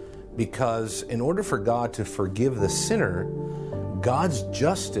 because in order for God to forgive the sinner, God's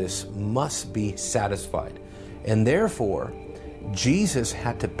justice must be satisfied. And therefore, Jesus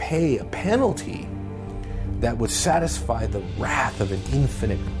had to pay a penalty that would satisfy the wrath of an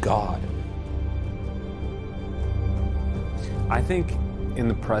infinite God. I think in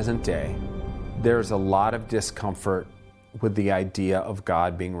the present day, there's a lot of discomfort with the idea of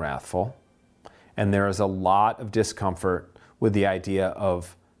God being wrathful, and there is a lot of discomfort with the idea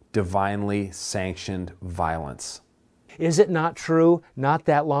of divinely sanctioned violence. Is it not true, not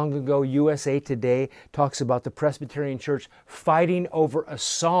that long ago, USA Today talks about the Presbyterian Church fighting over a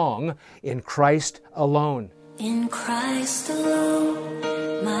song, In Christ Alone? In Christ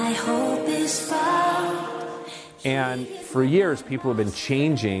alone, my hope is found. And for years, people have been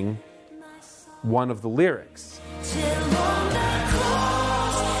changing one of the lyrics. Till on the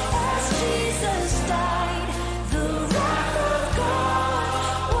cross, as Jesus died, the wrath of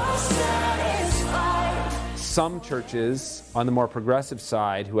God was satisfied. Some churches on the more progressive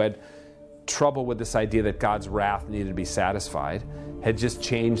side who had trouble with this idea that God's wrath needed to be satisfied had just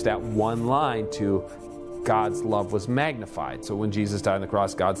changed that one line to God's love was magnified. So when Jesus died on the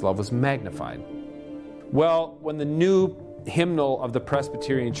cross, God's love was magnified. Well, when the new hymnal of the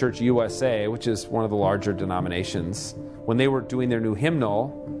Presbyterian Church USA, which is one of the larger denominations, when they were doing their new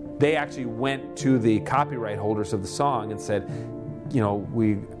hymnal, they actually went to the copyright holders of the song and said,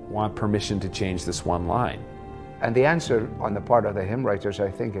 we want permission to change this one line. And the answer on the part of the hymn writers,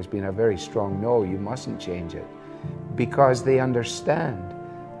 I think, has been a very strong no, you mustn't change it. Because they understand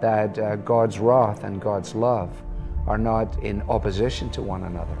that God's wrath and God's love are not in opposition to one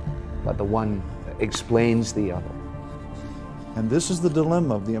another, but the one explains the other. And this is the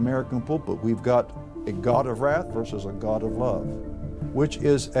dilemma of the American pulpit. We've got a God of wrath versus a God of love, which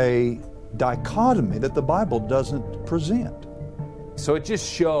is a dichotomy that the Bible doesn't present. So it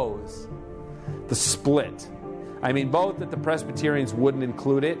just shows the split. I mean, both that the Presbyterians wouldn't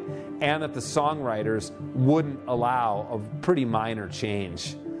include it and that the songwriters wouldn't allow a pretty minor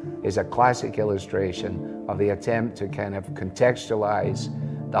change. Is a classic illustration of the attempt to kind of contextualize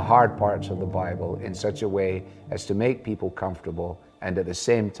the hard parts of the Bible in such a way as to make people comfortable and at the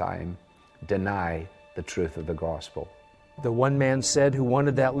same time deny the truth of the gospel. The one man said who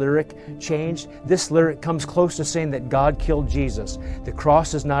wanted that lyric changed, this lyric comes close to saying that God killed Jesus. The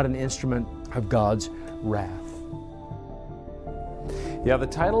cross is not an instrument of God's wrath. Yeah, the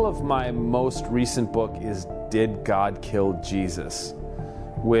title of my most recent book is Did God Kill Jesus?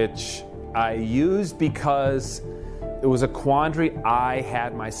 Which I used because it was a quandary I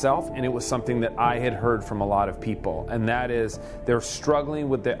had myself, and it was something that I had heard from a lot of people. And that is, they're struggling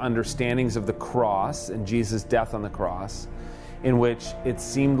with their understandings of the cross and Jesus' death on the cross, in which it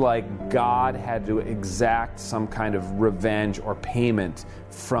seemed like God had to exact some kind of revenge or payment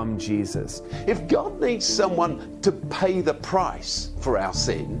from Jesus. If God needs someone to pay the price for our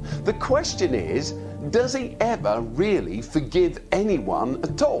sin, the question is, does he ever really forgive anyone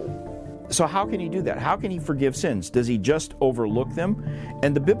at all? So how can he do that? How can he forgive sins? Does he just overlook them?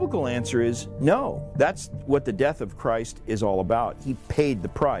 And the biblical answer is no. That's what the death of Christ is all about. He paid the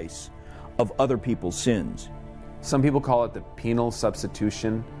price of other people's sins. Some people call it the penal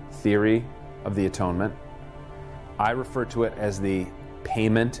substitution theory of the atonement. I refer to it as the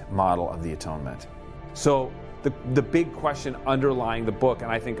payment model of the atonement. So the big question underlying the book,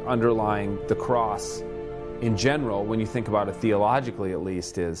 and I think underlying the cross in general, when you think about it theologically at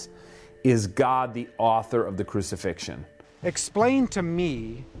least, is God the author of the crucifixion? Explain to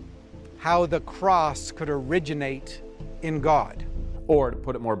me how the cross could originate in God. Or, to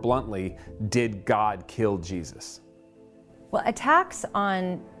put it more bluntly, did God kill Jesus? Well, attacks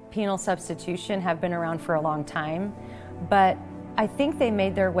on penal substitution have been around for a long time, but I think they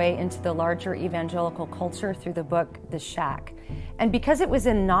made their way into the larger evangelical culture through the book The Shack. And because it was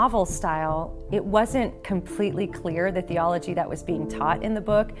in novel style, it wasn't completely clear the theology that was being taught in the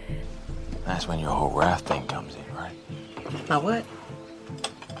book. That's when your whole wrath thing comes in, right? My what?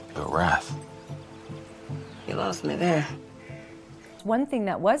 Your wrath. You lost me there. One thing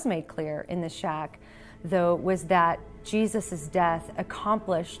that was made clear in The Shack, though, was that Jesus' death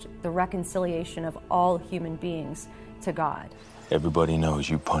accomplished the reconciliation of all human beings to God. Everybody knows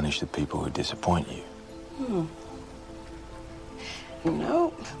you punish the people who disappoint you.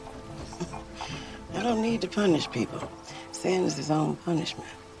 No. I don't need to punish people. Sin is his own punishment.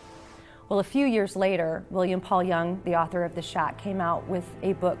 Well, a few years later, William Paul Young, the author of The Shack, came out with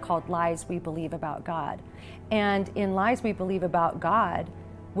a book called Lies We Believe About God. And in Lies We Believe About God,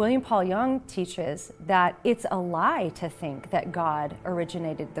 William Paul Young teaches that it's a lie to think that God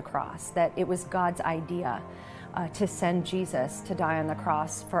originated the cross, that it was God's idea to send Jesus to die on the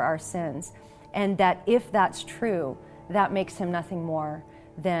cross for our sins. And that if that's true, that makes him nothing more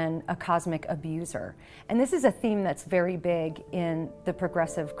than a cosmic abuser. And this is a theme that's very big in the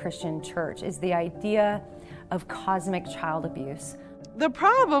progressive Christian church, is the idea of cosmic child abuse. The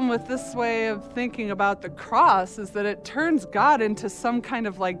problem with this way of thinking about the cross is that it turns God into some kind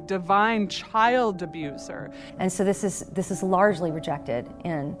of like divine child abuser. And so this is largely rejected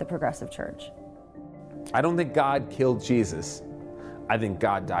in the progressive church. I don't think God killed Jesus. I think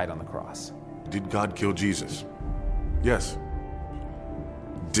God died on the cross. Did God kill Jesus? Yes.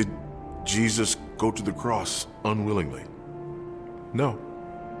 Did Jesus go to the cross unwillingly? No.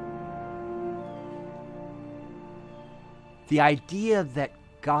 The idea that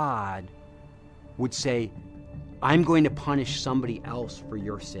God would say, I'm going to punish somebody else for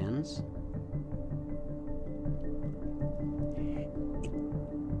your sins,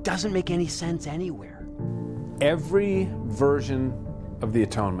 it doesn't make any sense anywhere. Every version of the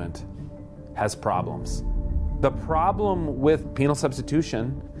atonement has problems. The problem with penal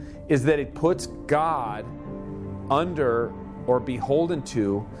substitution is that it puts God under or beholden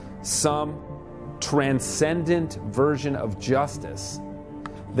to some transcendent version of justice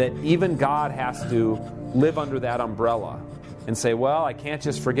that even God has to live under that umbrella and say, well, I can't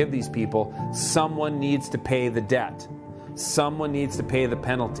just forgive these people. Someone needs to pay the debt. Someone needs to pay the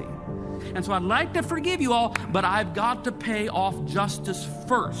penalty. And so I'd like to forgive you all, but I've got to pay off justice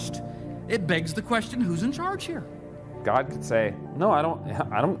first. It begs the question, who's in charge here? God could say, no, I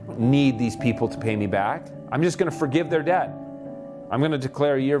don't need these people to pay me back. I'm just going to forgive their debt. I'm going to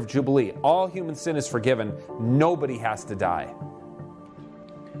declare a year of Jubilee. All human sin is forgiven. Nobody has to die.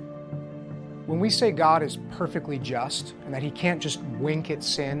 When we say God is perfectly just and that he can't just wink at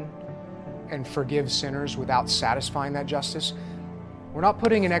sin and forgive sinners without satisfying that justice, we're not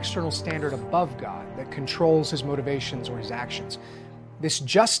putting an external standard above God that controls his motivations or his actions. This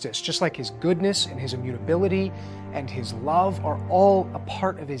justice, just like his goodness and his immutability and his love, are all a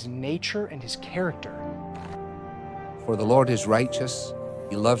part of his nature and his character. For the Lord is righteous,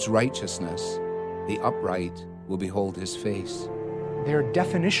 he loves righteousness. The upright will behold his face. They're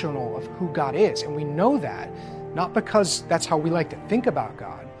definitional of who God is, and we know that not because that's how we like to think about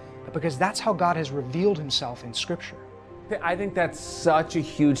God, but because that's how God has revealed himself in Scripture. I think that's such a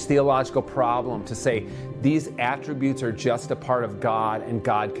huge theological problem to say these attributes are just a part of God and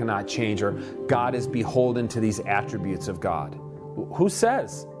God cannot change, or God is beholden to these attributes of God. Who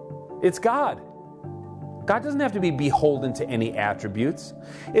says? It's God. God doesn't have to be beholden to any attributes.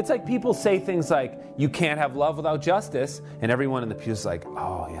 It's like people say things like, you can't have love without justice, and everyone in the pew is like,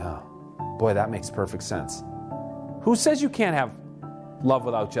 oh yeah, boy, that makes perfect sense. Who says you can't have love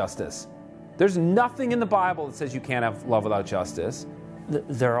without justice? There's nothing in the Bible that says you can't have love without justice.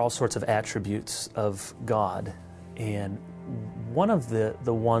 There are all sorts of attributes of God, and one of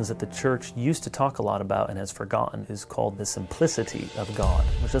the ones that the church used to talk a lot about and has forgotten is called the simplicity of God,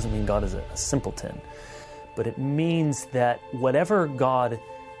 which doesn't mean God is a simpleton, but it means that whatever God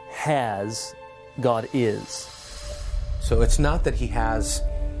has, God is. So it's not that he has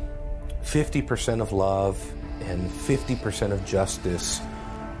 50% of love and 50% of justice,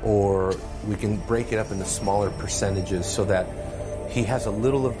 or we can break it up into smaller percentages so that he has a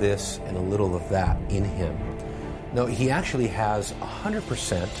little of this and a little of that in him. No, he actually has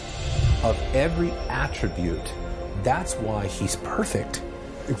 100% of every attribute. That's why he's perfect.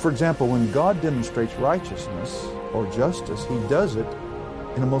 For example, when God demonstrates righteousness or justice, he does it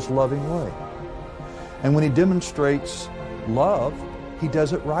in a most loving way. And when he demonstrates love, he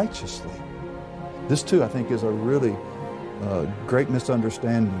does it righteously. This too, I think, is a really great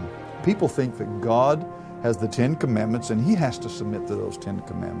misunderstanding. People think that God has the 10 Commandments and he has to submit to those 10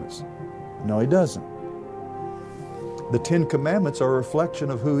 Commandments. No, he doesn't. The 10 Commandments are a reflection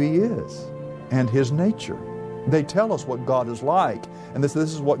of who he is and his nature. They tell us what God is like, and this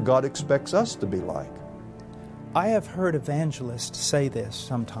is what God expects us to be like. I have heard evangelists say this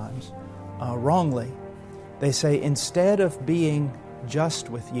sometimes, wrongly. They say, instead of being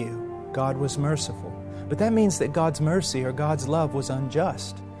just with you, God was merciful. But that means that God's mercy or God's love was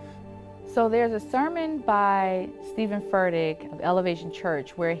unjust. So there's a sermon by Stephen Furtick of Elevation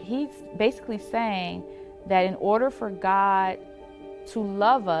Church where he's basically saying that in order for God to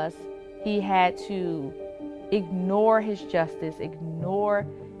love us, he had to ignore his justice, ignore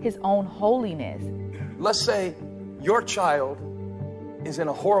his own holiness. Let's say your child is in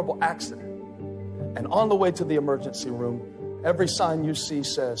a horrible accident, and on the way to the emergency room, every sign you see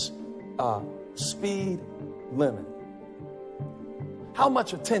says, speed limit. How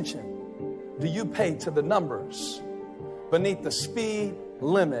much attention do you pay to the numbers beneath the speed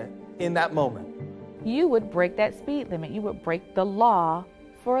limit in that moment? You would break that speed limit. You would break the law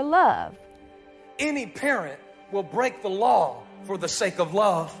for love. Any parent will break the law for the sake of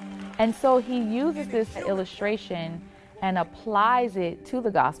love. And so he uses this illustration and applies it to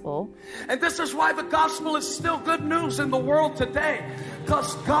the gospel. And this is why the gospel is still good news in the world today,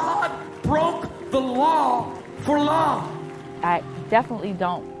 because God broke the law for love. I definitely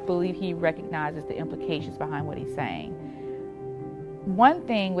don't believe he recognizes the implications behind what he's saying. One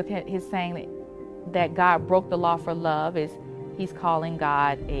thing with his saying that God broke the law for love is he's calling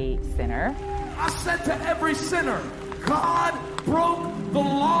God a sinner. I said to every sinner, God broke the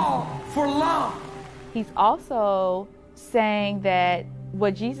law for love. He's also saying that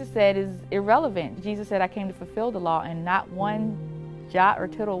what Jesus said is irrelevant. Jesus said, I came to fulfill the law, and not one jot or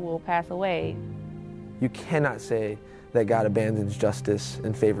tittle will pass away. You cannot say that God abandons justice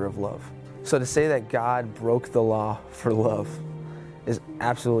in favor of love. So to say that God broke the law for love is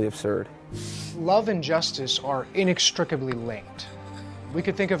absolutely absurd. Love and justice are inextricably linked. We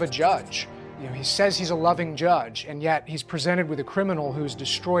could think of a judge. He says he's a loving judge, and yet he's presented with a criminal who's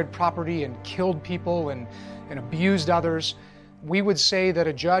destroyed property and killed people and abused others. We would say that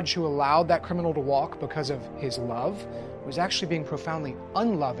a judge who allowed that criminal to walk because of his love was actually being profoundly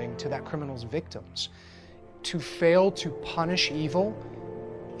unloving to that criminal's victims. To fail to punish evil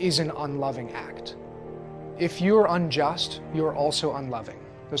is an unloving act. If you're unjust, you're also unloving.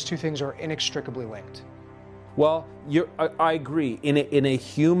 Those two things are inextricably linked. Well, I agree. In a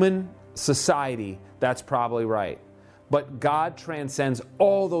human society, that's probably right. But God transcends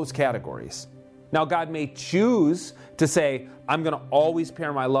all those categories. Now, God may choose to say, I'm going to always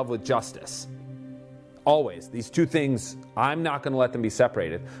pair my love with justice. Always. These two things, I'm not going to let them be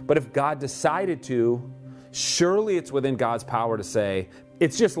separated. But if God decided to, surely it's within God's power to say,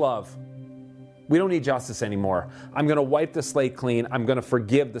 it's just love. We don't need justice anymore. I'm going to wipe the slate clean. I'm going to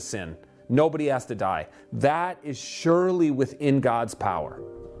forgive the sin. Nobody has to die. That is surely within God's power.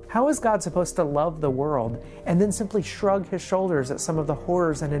 How is God supposed to love the world and then simply shrug his shoulders at some of the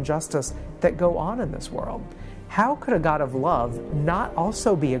horrors and injustice that go on in this world? How could a God of love not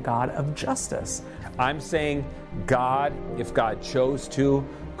also be a God of justice? I'm saying God, if God chose to,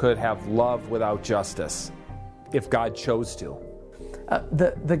 could have love without justice. If God chose to.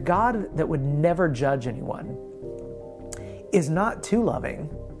 The God that would never judge anyone is not too loving.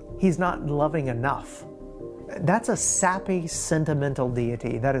 He's not loving enough. That's a sappy, sentimental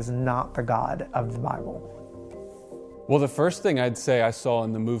deity. That is not the God of the Bible. Well, the first thing I'd say I saw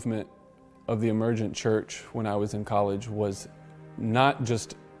in the movement of the emergent church when I was in college was not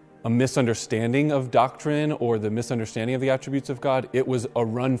just a misunderstanding of doctrine or the misunderstanding of the attributes of God. It was a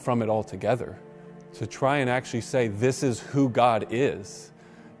run from it altogether. To try and actually say this is who God is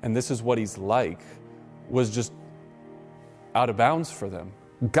and this is what he's like was just out of bounds for them.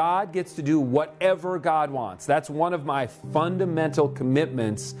 God gets to do whatever God wants. That's one of my fundamental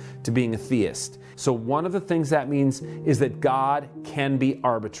commitments to being a theist. So one of the things that means is that God can be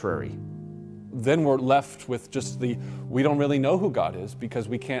arbitrary. Then we're left with just we don't really know who God is because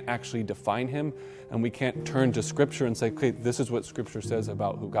we can't actually define him and we can't turn to Scripture and say, okay, this is what Scripture says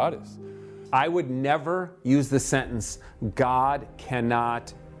about who God is. I would never use the sentence, God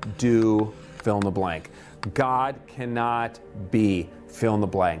cannot do fill in the blank. God cannot be fill in the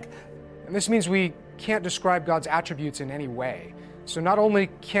blank. And this means we can't describe God's attributes in any way. So not only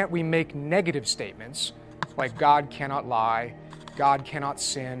can't we make negative statements, like God cannot lie, God cannot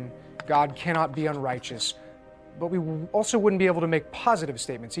sin, God cannot be unrighteous, but we also wouldn't be able to make positive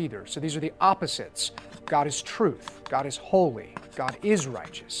statements either. So these are the opposites. God is truth, God is holy, God is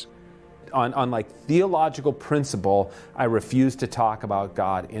righteous. On like theological principle, I refuse to talk about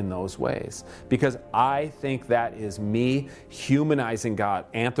God in those ways because I think that is me humanizing God,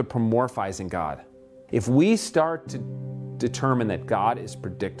 anthropomorphizing God. If we start to determine that God is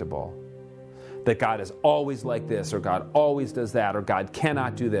predictable, that God is always like this, or God always does that, or God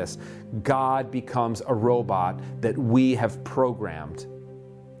cannot do this, God becomes a robot that we have programmed.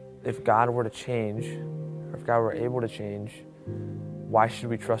 If God were to change, or if God were able to change, why should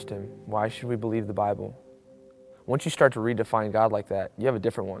we trust him? Why should we believe the Bible? Once you start to redefine God like that, you have a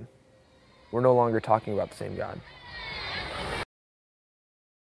different one. We're no longer talking about the same God.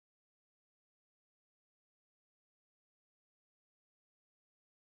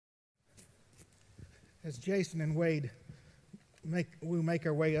 As Jason and Wade we'll make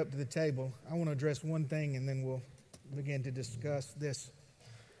our way up to the table, I want to address one thing and then we'll begin to discuss this.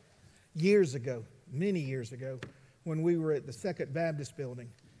 Years ago, many years ago, when we were at the Second Baptist building,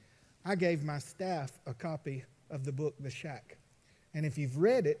 I gave my staff a copy of the book, The Shack. And if you've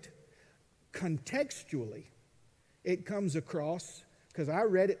read it, contextually, it comes across, because I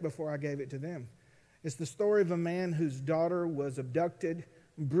read it before I gave it to them. It's the story of a man whose daughter was abducted,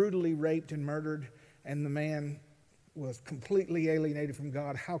 brutally raped and murdered, and the man was completely alienated from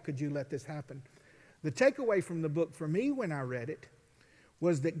God. How could you let this happen? The takeaway from the book for me when I read it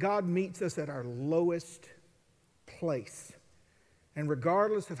was that God meets us at our lowest place. And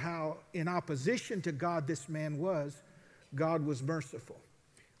regardless of how in opposition to God this man was, God was merciful.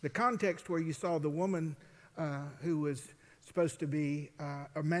 The context where you saw the woman who was supposed to be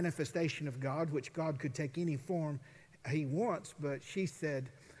a manifestation of God, which God could take any form he wants, but she said,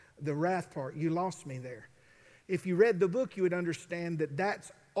 the wrath part, you lost me there. If you read the book, you would understand that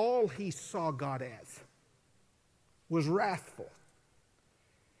that's all he saw God as, was wrathful.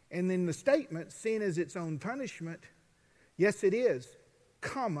 And then the statement, sin is its own punishment, yes it is,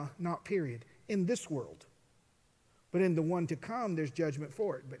 comma, not period, in this world. But in the one to come, there's judgment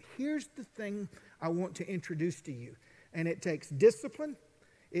for it. But here's the thing I want to introduce to you. And it takes discipline,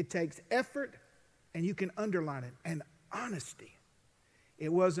 it takes effort, and you can underline it, and honesty.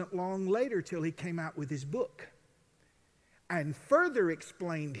 It wasn't long later till he came out with his book and further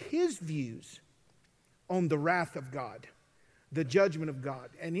explained his views on the wrath of God, the judgment of God.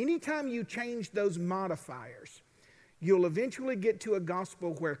 And anytime you change those modifiers, you'll eventually get to a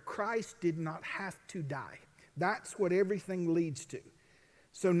gospel where Christ did not have to die. That's what everything leads to.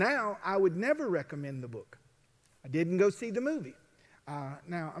 So now, I would never recommend the book. I didn't go see the movie.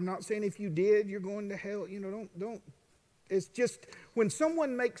 Now, I'm not saying if you did, you're going to hell. You know, don't. It's just when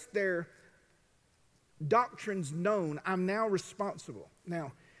someone makes their doctrines known, I'm now responsible.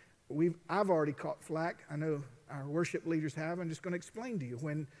 Now, I've already caught flack. I know our worship leaders have. I'm just going to explain to you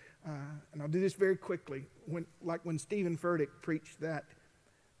when, and I'll do this very quickly. When Stephen Furtick preached that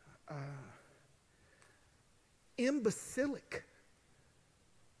imbecilic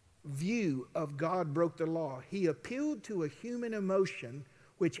view of God broke the law, he appealed to a human emotion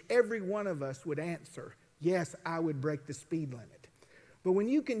which every one of us would answer, yes, I would break the speed limit. But when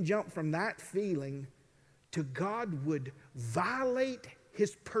you can jump from that feeling to God would violate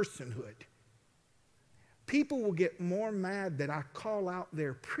his personhood, people will get more mad that I call out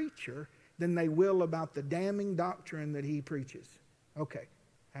their preacher than they will about the damning doctrine that he preaches. Okay,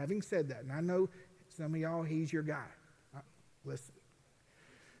 having said that, and I know some of y'all, he's your guy. Listen,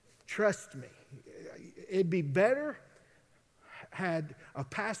 trust me, it'd be better had a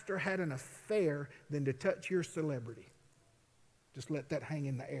pastor had an affair than to touch your celebrity. Just let that hang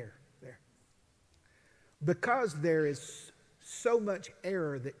in the air there. Because there is so much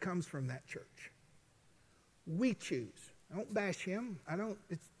error that comes from that church. We choose. I don't bash him.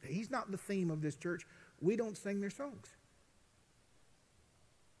 He's not the theme of this church. We don't sing their songs.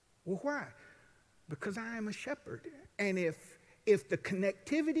 Well, why? Because I am a shepherd. And if the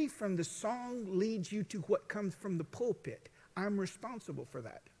connectivity from the song leads you to what comes from the pulpit, I'm responsible for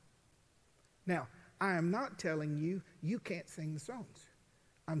that. Now, I am not telling you you can't sing the songs.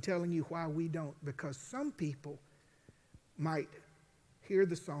 I'm telling you why we don't. Because some people might hear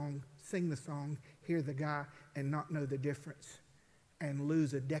the song, sing the song, hear the guy, and not know the difference, and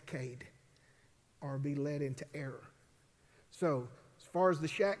lose a decade or be led into error. So, as far as the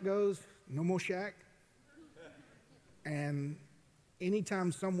shack goes, no more shack. And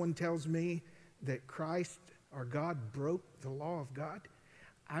anytime someone tells me that Christ or God broke the law of God,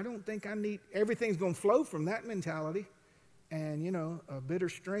 I don't think everything's going to flow from that mentality. And, a bitter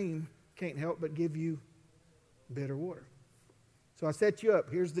stream can't help but give you bitter water. So I set you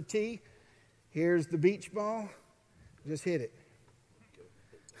up. Here's the tee. Here's the beach ball. Just hit it.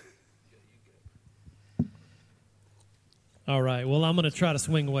 All right. Well, I'm going to try to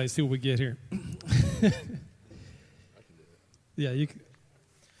swing away, see what we get here. Yeah, you can.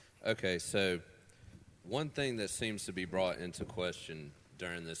 Okay, so one thing that seems to be brought into question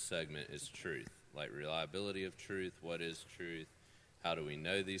during this segment is truth, like reliability of truth. What is truth? How do we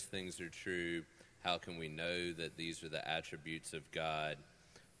know these things are true? How can we know that these are the attributes of God?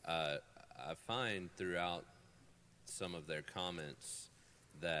 I find throughout some of their comments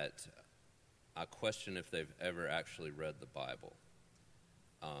that I question if they've ever actually read the Bible.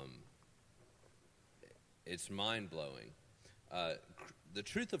 It's mind-blowing. The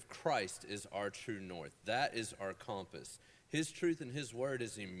truth of Christ is our true north. That is our compass. His truth and his word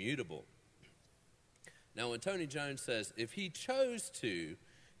is immutable. Now, when Tony Jones says, if he chose to,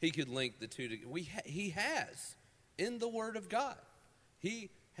 he could link the two together. He has, in the word of God. He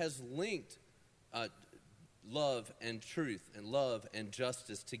has linked love and truth and love and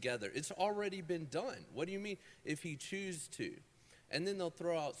justice together. It's already been done. What do you mean, if he chooses to? And then they'll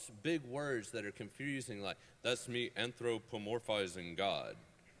throw out big words that are confusing, like, that's me anthropomorphizing God.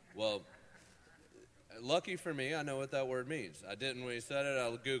 Well, lucky for me, I know what that word means. I didn't when he said it, I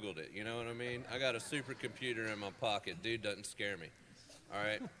Googled it. You know what I mean? I got a supercomputer in my pocket. Dude doesn't scare me. All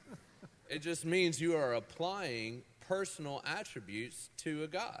right? It just means you are applying personal attributes to a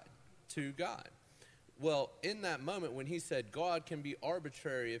God, to God. Well, in that moment when he said God can be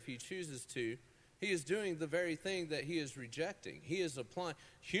arbitrary if he chooses to, he is doing the very thing that he is rejecting. He is applying.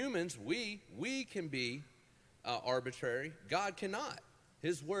 Humans, we can be arbitrary. God cannot.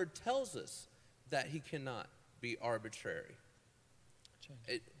 His word tells us that he cannot be arbitrary.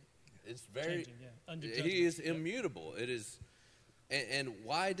 It's very, he is immutable. It is, and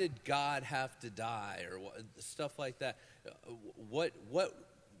why did God have to die or stuff like that?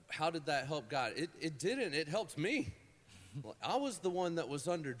 How did that help God? It didn't. It helped me. I was the one that was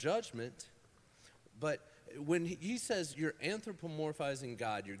under judgment. But when he says you're anthropomorphizing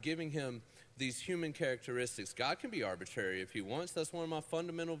God, you're giving him these human characteristics. God can be arbitrary if he wants. That's one of my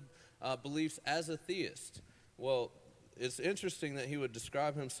fundamental beliefs as a theist. Well, it's interesting that he would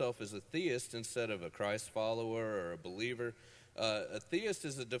describe himself as a theist instead of a Christ follower or a believer. A theist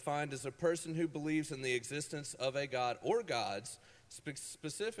is defined as a person who believes in the existence of a God or gods,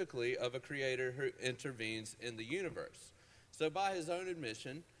 specifically of a creator who intervenes in the universe. So by his own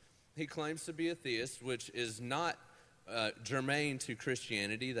admission, he claims to be a theist, which is not germane to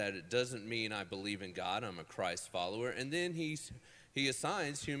Christianity, that it doesn't mean I believe in God, I'm a Christ follower. And then he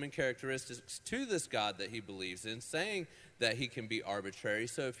assigns human characteristics to this God that he believes in, saying that he can be arbitrary.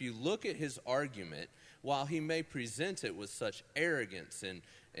 So if you look at his argument, while he may present it with such arrogance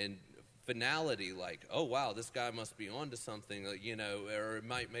and finality, like, oh, wow, this guy must be onto something, you know, or it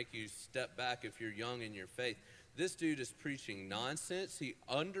might make you step back if you're young in your faith. This dude is preaching nonsense. He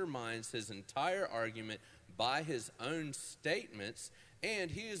undermines his entire argument by his own statements,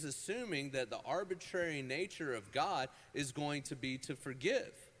 and he is assuming that the arbitrary nature of God is going to be to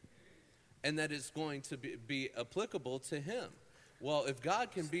forgive, and that it's going to be applicable to him. Well, if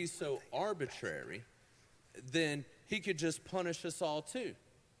God can be so arbitrary, then he could just punish us all too.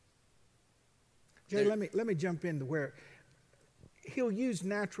 Jay, let me jump into where he'll use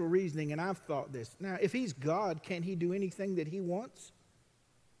natural reasoning, and I've thought this. Now, if he's God, can't he do anything that he wants?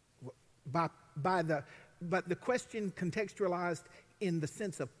 But the question contextualized in the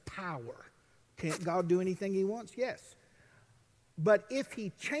sense of power. Can't God do anything he wants? Yes. But if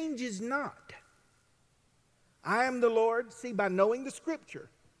he changes not, I am the Lord, see, by knowing the Scripture,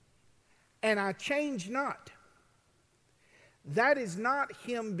 and I change not, that is not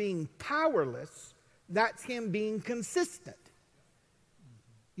him being powerless, that's him being consistent.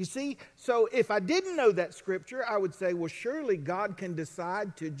 You see? So if I didn't know that Scripture, I would say, well, surely God can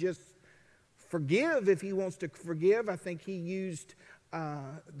decide to just forgive if he wants to forgive. I think he used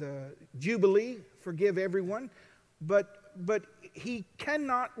the Jubilee, forgive everyone. But he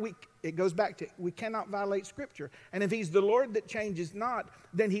cannot, it goes back to, we cannot violate Scripture. And if he's the Lord that changes not,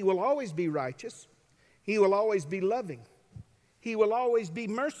 then he will always be righteous. He will always be loving. He will always be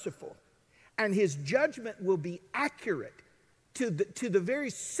merciful. And his judgment will be accurate to the very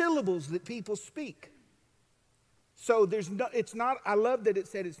syllables that people speak. So it's not, I love that it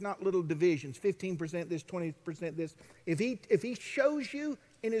said it's not little divisions, 15% this, 20% this. If he shows you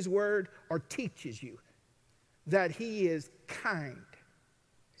in his word or teaches you that he is kind,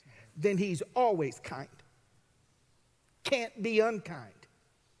 then he's always kind. Can't be unkind.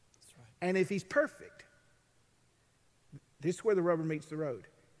 That's right. And if he's perfect, this is where the rubber meets the road,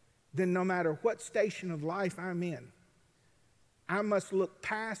 then no matter what station of life I'm in, I must look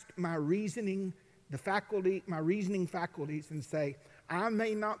past my reasoning, my reasoning faculties, and say, I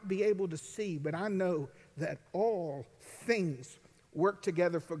may not be able to see, but I know that all things work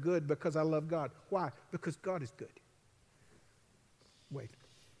together for good because I love God. Why? Because God is good. Wait.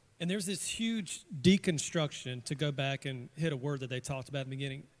 And there's this huge deconstruction, to go back and hit a word that they talked about in the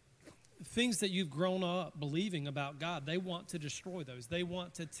beginning. Things that you've grown up believing about God, they want to destroy those. They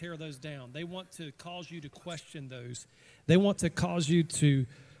want to tear those down. They want to cause you to question those. They want to cause you to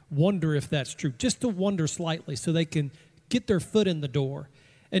wonder if that's true, just to wonder slightly so they can get their foot in the door.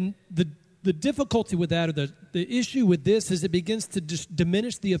 And the difficulty with that, or the issue with this, is it begins to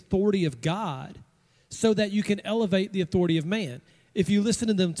diminish the authority of God so that you can elevate the authority of man. If you listen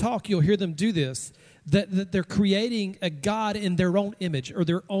to them talk, you'll hear them do this, that they're creating a God in their own image or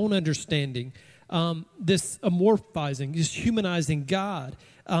their own understanding, this amorphizing, this humanizing God.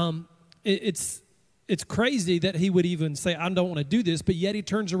 It's crazy that he would even say, I don't want to do this, but yet he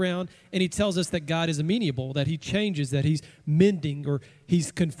turns around and he tells us that God is amenable, that he changes, that he's mending, or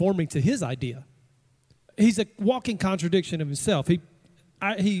he's conforming to his idea. He's a walking contradiction of himself.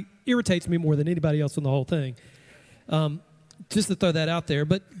 He irritates me more than anybody else in the whole thing. Just to throw that out there.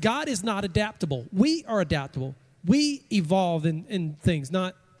 But God is not adaptable. We are adaptable. We evolve in things,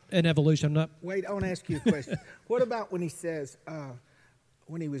 not in evolution. Wait, I want to ask you a question. What about when he says,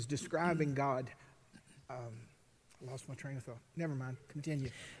 when he was describing God, lost my train of thought. Never mind. Continue.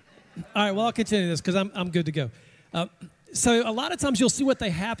 All right, well, I'll continue this because I'm good to go. So a lot of times you'll see what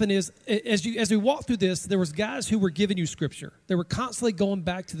they happen is, as we walk through this, there was guys who were giving you Scripture. They were constantly going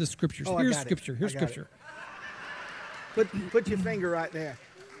back to the Scriptures. Here's Scripture. Here's Scripture. Put your finger right there.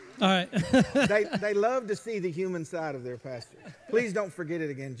 All right. They love to see the human side of their pastor. Please don't forget it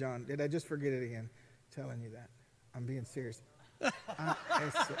again, John. Did I just forget it again? I'm telling you that. I'm being serious.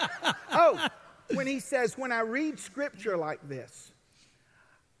 When he says, when I read Scripture like this,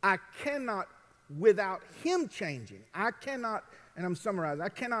 I cannot, without him changing, I cannot, and I'm summarizing, I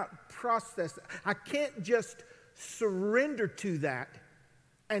cannot process, I can't just surrender to that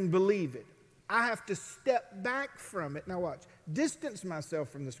and believe it. I have to step back from it. Now watch. Distance myself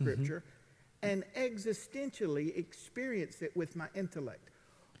from the Scripture and existentially experience it with my intellect.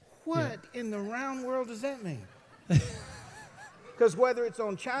 What in the round world does that mean? Because whether it's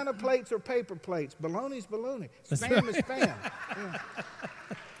on china plates or paper plates, baloney's baloney. Spam is spam.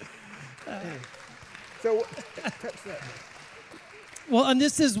 So touch that. Well, and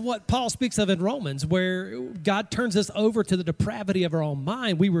this is what Paul speaks of in Romans, where God turns us over to the depravity of our own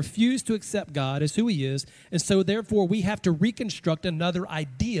mind. We refuse to accept God as who he is, and so therefore we have to reconstruct another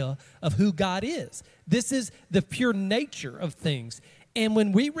idea of who God is. This is the pure nature of things. And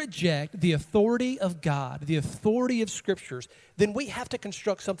when we reject the authority of God, the authority of Scriptures, then we have to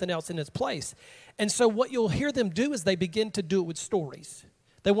construct something else in its place. And so what you'll hear them do is they begin to do it with stories.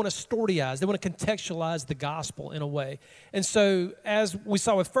 They want to storyize. They want to contextualize the gospel in a way. And so as we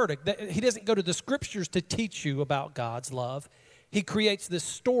saw with Furtick, he doesn't go to the Scriptures to teach you about God's love. He creates this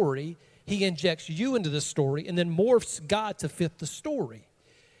story. He injects you into the story and then morphs God to fit the story.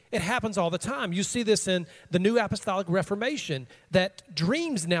 It happens all the time. You see this in the New Apostolic Reformation, that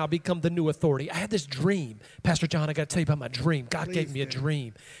dreams now become the new authority. I had this dream. Pastor John, I got to tell you about my dream. God gave me a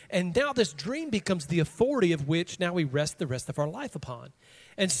dream. And now this dream becomes the authority of which now we rest the rest of our life upon.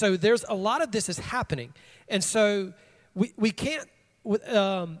 And so there's a lot of this is happening. And so we can't...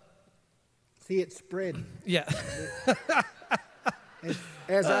 See it spreading. Yeah.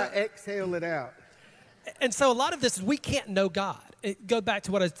 as I exhale it out. And so a lot of this is we can't know God. Go back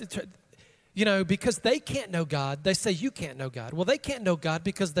to what because they can't know God, they say you can't know God. Well, they can't know God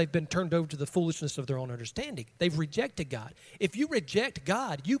because they've been turned over to the foolishness of their own understanding. They've rejected God. If you reject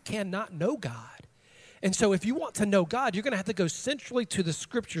God, you cannot know God. And so if you want to know God, you're going to have to go centrally to the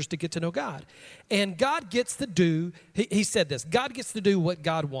Scriptures to get to know God. And God gets to do, he said this, God gets to do what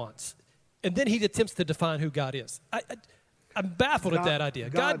God wants. And then he attempts to define who God is. I'm baffled at that idea.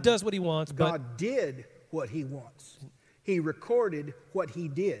 God does what he wants. God did what he wants. He recorded what he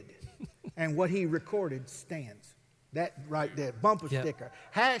did. And what he recorded stands. That right there, bumper sticker.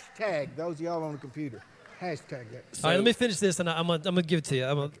 Hashtag, those of y'all on the computer. Hashtag that. All right, let me finish this, and I'm going to give it to you.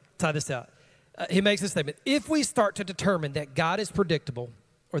 I'm going to tie this out. He makes this statement. If we start to determine that God is predictable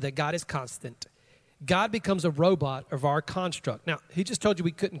or that God is constant, God becomes a robot of our construct. Now, he just told you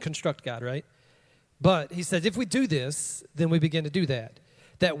we couldn't construct God, right? But he says if we do this, then we begin to do that.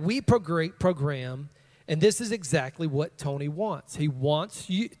 That we program, and this is exactly what Tony wants. He wants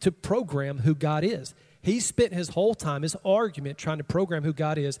you to program who God is. He spent his whole time, his argument, trying to program who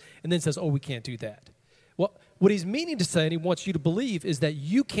God is, and then says, oh, we can't do that. Well, what he's meaning to say, and he wants you to believe, is that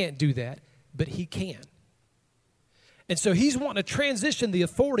you can't do that, but he can. And so he's wanting to transition the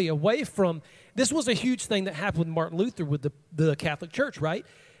authority away from, this was a huge thing that happened with Martin Luther with the Catholic Church, right?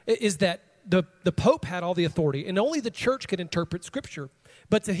 Is that the Pope had all the authority, and only the church could interpret Scripture.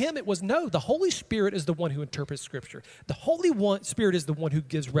 But to him, it was no, the Holy Spirit is the one who interprets Scripture. The Holy Spirit is the one who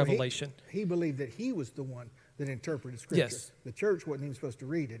gives revelation. He believed that he was the one that interpreted Scripture. Yes. The church wasn't even supposed to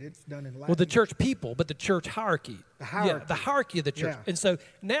read it. It's done in Latin. Well, the church people, but the church hierarchy. The hierarchy. Yeah, the hierarchy of the church. Yeah. And so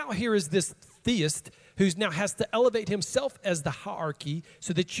now here is this theist who now has to elevate himself as the hierarchy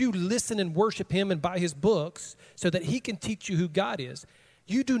so that you listen and worship him and buy his books so that he can teach you who God is.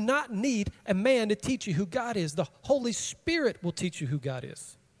 You do not need a man to teach you who God is. The Holy Spirit will teach you who God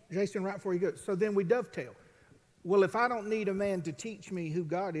is. Jason, right before you go, so then we dovetail. Well, if I don't need a man to teach me who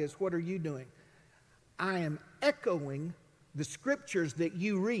God is, what are you doing? I am echoing the Scriptures that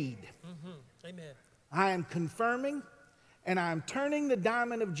you read. Mm-hmm. Amen. I am confirming, and I am turning the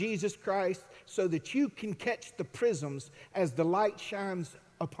diamond of Jesus Christ so that you can catch the prisms as the light shines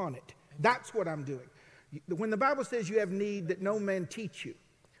upon it. That's what I'm doing. When the Bible says you have need that no man teach you,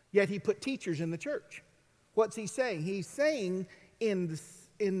 yet he put teachers in the church. What's he saying? He's saying in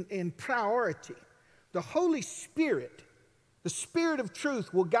priority, the Holy Spirit, the Spirit of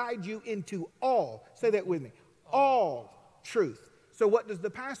truth will guide you into all, say that with me, all truth. So what does the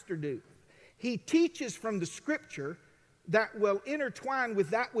pastor do? He teaches from the Scripture that will intertwine with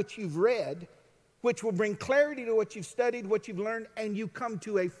that which you've read, which will bring clarity to what you've studied, what you've learned, and you come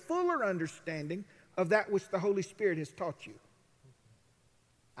to a fuller understanding of that which the Holy Spirit has taught you.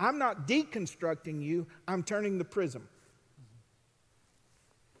 I'm not deconstructing you, I'm turning the prism.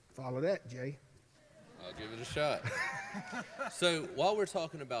 Follow that, Jay. I'll give it a shot. So while we're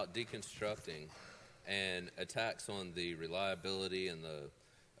talking about deconstructing and attacks on the reliability and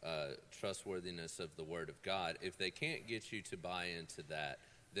the trustworthiness of the Word of God, if they can't get you to buy into that,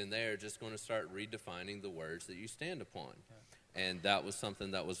 then they are just going to start redefining the words that you stand upon. And that was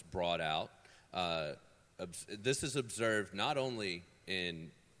something that was brought out. This is observed not only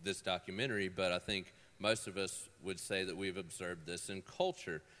in this documentary, but I think most of us would say that we've observed this in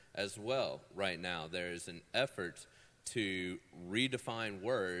culture as well right now. There is an effort to redefine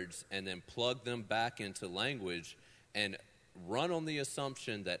words and then plug them back into language and run on the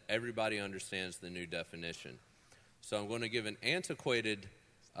assumption that everybody understands the new definition. So I'm going to give an antiquated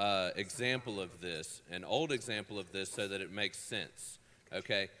example of this, an old example of this so that it makes sense,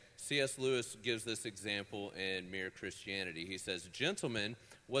 okay? C.S. Lewis gives this example in Mere Christianity. He says, gentleman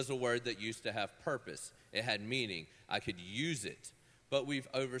was a word that used to have purpose. It had meaning. I could use it. But we've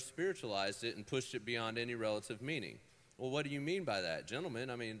over-spiritualized it and pushed it beyond any relative meaning. Well, what do you mean by that? Gentlemen,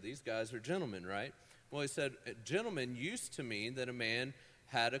 I mean, these guys are gentlemen, right? Well, he said, gentleman used to mean that a man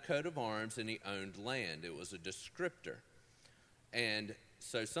had a coat of arms and he owned land. It was a descriptor. And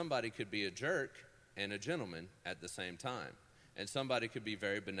so somebody could be a jerk and a gentleman at the same time. And somebody could be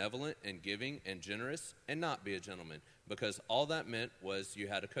very benevolent and giving and generous and not be a gentleman, because all that meant was you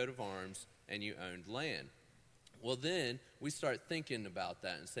had a coat of arms and you owned land. Well, then we start thinking about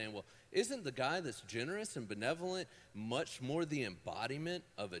that and saying, well, isn't the guy that's generous and benevolent much more the embodiment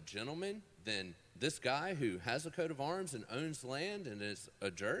of a gentleman than this guy who has a coat of arms and owns land and is a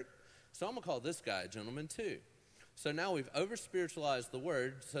jerk? So I'm going to call this guy a gentleman too. So now we've over-spiritualized the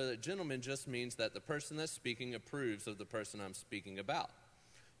word so that gentleman just means that the person that's speaking approves of the person I'm speaking about.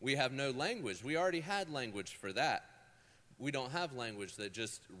 We have no language. We already had language for that. We don't have language that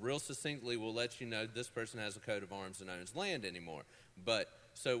just real succinctly will let you know this person has a coat of arms and owns land anymore. But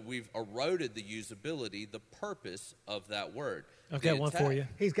so we've eroded the usability, the purpose of that word. I've got one for you.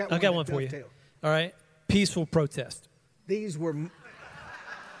 He's got I've got one for you. All right. Peaceful protest. These were...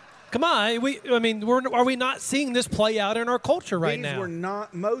 Come on, are we not seeing this play out in our culture right now? These were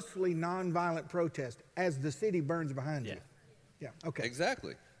mostly nonviolent protests as the city burns behind you. Yeah, okay.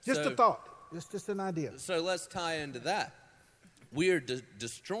 Exactly. Just a thought, just an idea. So let's tie into that. We are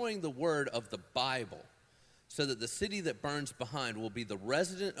destroying the word of the Bible so that the city that burns behind will be the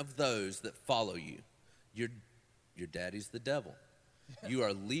resident of those that follow you. Your daddy's the devil. You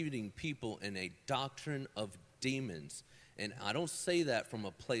are leading people in a doctrine of demons. And I don't say that from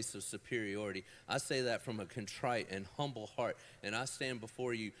a place of superiority. I say that from a contrite and humble heart. And I stand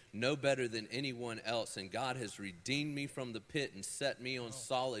before you no better than anyone else. And God has redeemed me from the pit and set me on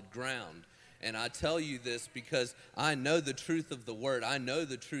solid ground. And I tell you this because I know the truth of the word. I know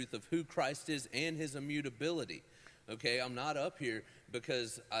the truth of who Christ is and his immutability. Okay, I'm not up here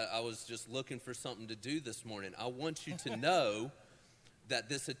because I was just looking for something to do this morning. I want you to know that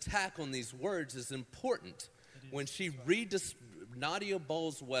this attack on these words is important. When she Nadia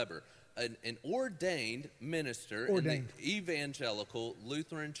Bowles-Weber, an ordained minister in the Evangelical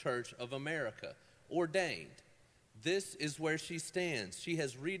Lutheran Church of America, ordained. This is where she stands. She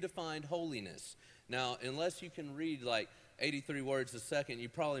has redefined holiness. Now, unless you can read like 83 words a second, you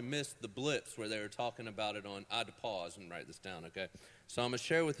probably missed the blips where they were talking about it on. I had to pause and write this down, okay? So I'm going to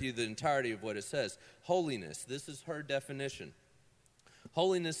share with you the entirety of what it says. Holiness, this is her definition.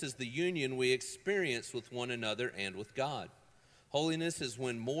 Holiness is the union we experience with one another and with God. Holiness is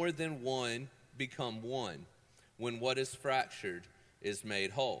when more than one become one, when what is fractured is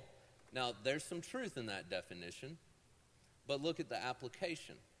made whole. Now, there's some truth in that definition, but look at the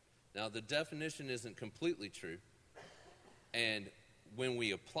application. Now, the definition isn't completely true, and when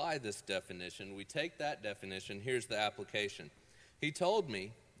we apply this definition, we take that definition, here's the application. He told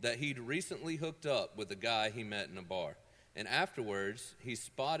me that he'd recently hooked up with a guy he met in a bar. And afterwards, he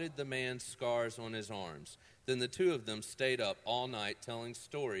spotted the man's scars on his arms. Then the two of them stayed up all night telling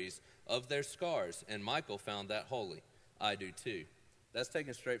stories of their scars, and Michael found that holy. I do too. That's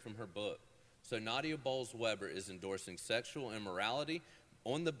taken straight from her book. So Nadia Bowles-Weber is endorsing sexual immorality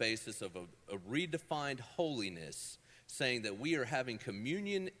on the basis of a redefined holiness, saying that we are having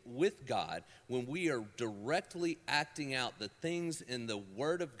communion with God when we are directly acting out the things in the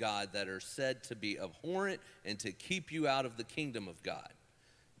Word of God that are said to be abhorrent and to keep you out of the kingdom of God.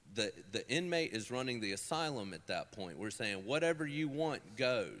 The inmate is running the asylum at that point. We're saying whatever you want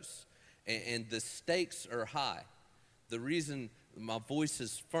goes. And the stakes are high. The reason my voice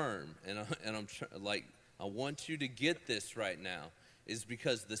is firm and I want you to get this right now is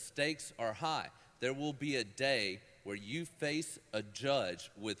because the stakes are high. There will be a day where you face a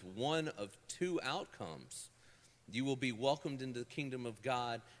judge with one of two outcomes. You will be welcomed into the kingdom of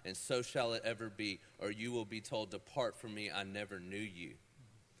God, and so shall it ever be, or you will be told, depart from me, I never knew you.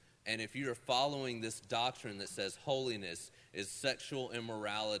 And if you're following this doctrine that says holiness is sexual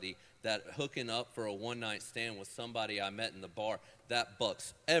immorality, that hooking up for a one-night stand with somebody I met in the bar, that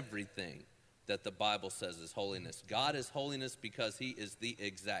bucks everything that the Bible says is holiness. God is holiness because he is the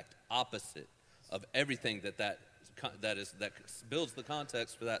exact opposite of everything that builds the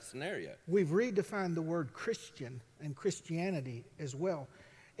context for that scenario. We've redefined the word Christian and Christianity as well.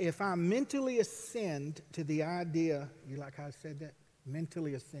 If I mentally ascend to the idea, you like how I said that?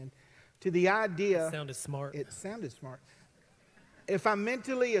 Mentally ascend to the idea. It sounded smart. It sounded smart. If I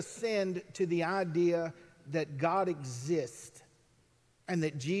mentally ascend to the idea that God exists and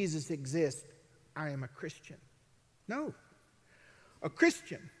that Jesus exists, I am a Christian. No. A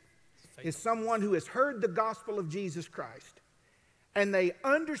Christian is someone who has heard the gospel of Jesus Christ and they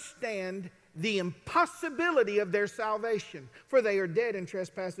understand the impossibility of their salvation, for they are dead in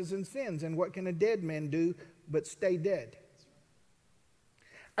trespasses and sins. And what can a dead man do but stay dead?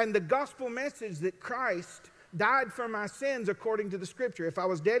 And the gospel message that Christ died for my sins according to the Scripture. If I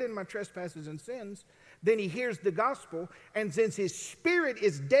was dead in my trespasses and sins, then he hears the gospel, and since his spirit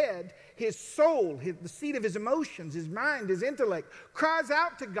is dead, his soul, the seat of his emotions, his mind, his intellect, cries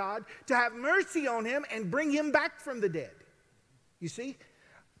out to God to have mercy on him and bring him back from the dead. You see?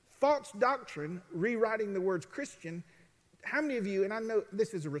 False doctrine, rewriting the words Christian. How many of you, and I know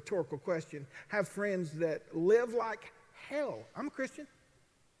this is a rhetorical question, have friends that live like hell? I'm a Christian.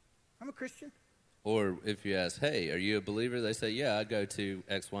 I'm a Christian. Or if you ask, hey, are you a believer? They say, yeah, I go to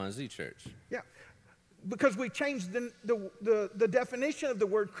X, Y, and Z church. Yeah, because we changed the definition of the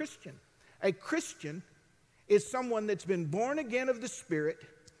word Christian. A Christian is someone that's been born again of the Spirit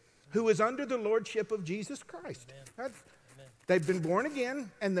who is under the lordship of Jesus Christ. They've been born again,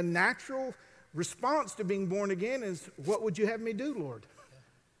 and the natural response to being born again is, what would you have me do, Lord?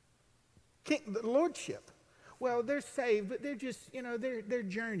 The lordship. Well, they're saved, but they're just, they're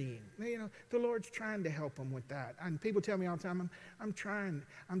journeying. The Lord's trying to help them with that. And people tell me all the time, I'm trying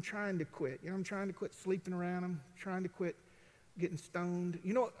to quit. I'm trying to quit sleeping around. I'm trying to quit getting stoned.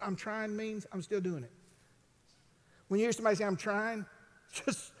 You know what I'm trying means? I'm still doing it. When you hear somebody say, I'm trying,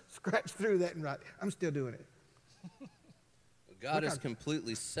 just scratch through that and write, I'm still doing it. God is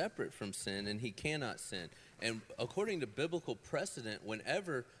completely separate from sin, and he cannot sin. And according to biblical precedent,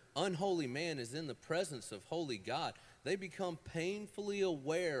 whenever unholy man is in the presence of holy God, they become painfully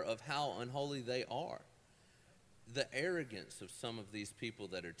aware of how unholy they are. The arrogance of some of these people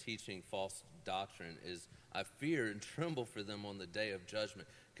that are teaching false doctrine is, I fear and tremble for them on the day of judgment.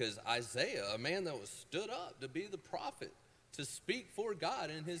 Because Isaiah, a man that was stood up to be the prophet, to speak for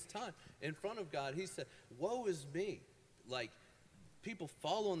God in his time, in front of God, he said, woe is me. Like, people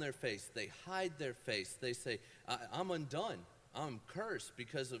fall on their face. They hide their face. They say, I'm undone. I'm cursed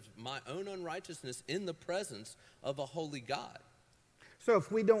because of my own unrighteousness in the presence of a holy God. So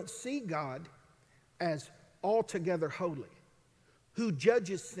if we don't see God as altogether holy, who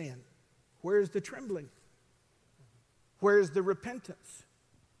judges sin, where's the trembling? Where's the repentance?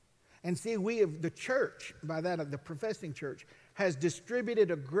 And see, the church, by that of the professing church, has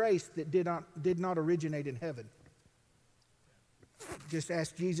distributed a grace that did not originate in heaven. Just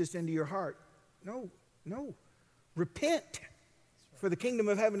ask Jesus into your heart. No. Repent, for the kingdom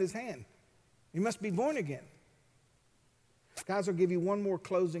of heaven is hand. You must be born again. Guys, I'll give you one more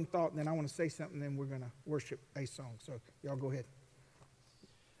closing thought, and then I want to say something, then we're going to worship a song. So y'all go ahead.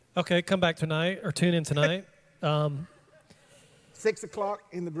 Okay, come back tonight, or tune in tonight. 6 o'clock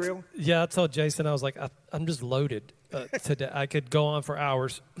in the grill. Yeah, I told Jason, I was like, I'm just loaded today. I could go on for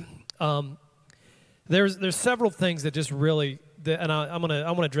hours. There's several things that just really, and I want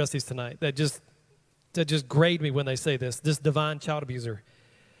to address these tonight, that just grade me when they say this. This divine child abuser.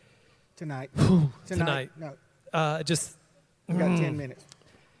 Tonight. Tonight. No. We got 10 minutes.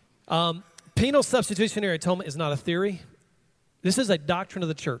 Penal substitutionary atonement is not a theory. This is a doctrine of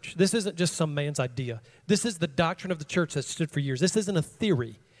the church. This isn't just some man's idea. This is the doctrine of the church that stood for years. This isn't a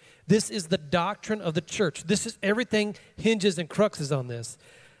theory. This is the doctrine of the church. This is everything hinges and cruxes on this.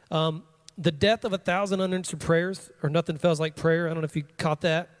 The death of 1,000 unanswered prayers, or nothing feels like prayer. I don't know if you caught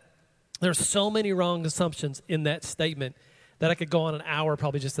that. There's so many wrong assumptions in that statement that I could go on an hour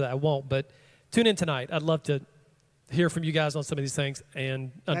probably just to that. I won't, but tune in tonight. I'd love to hear from you guys on some of these things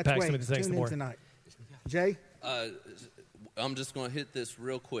and unpack some of these things more. Tune in tonight. Jay? I'm just going to hit this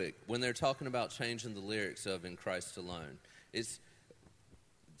real quick. When they're talking about changing the lyrics of In Christ Alone, it's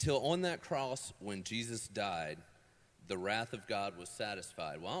till on that cross when Jesus died, the wrath of God was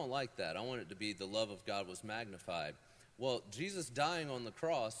satisfied. Well, I don't like that. I want it to be the love of God was magnified. Well, Jesus dying on the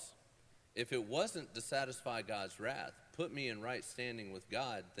cross, if it wasn't to satisfy God's wrath, put me in right standing with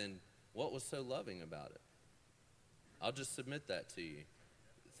God, then what was so loving about it? I'll just submit that to you.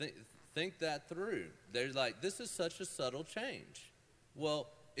 Think that through. They're like, this is such a subtle change. Well,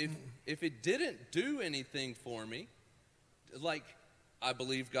 if it didn't do anything for me, like, I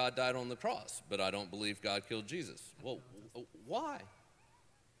believe God died on the cross, but I don't believe God killed Jesus. Well, why?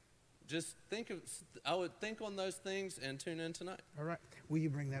 Just I would think on those things and tune in tonight. All right. Will you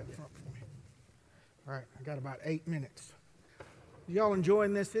bring that front for me? All right. I got about 8 minutes. Y'all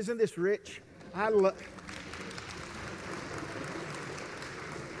enjoying this? Isn't this rich?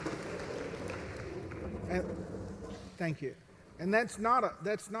 And thank you. And that's not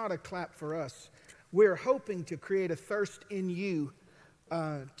a clap for us. We're hoping to create a thirst in you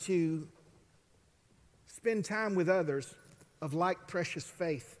to spend time with others of like precious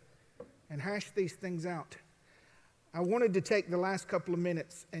faith and hash these things out. I wanted to take the last couple of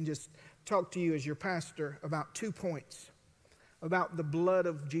minutes and just talk to you as your pastor about 2 points about the blood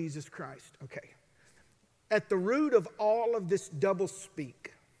of Jesus Christ. Okay. At the root of all of this double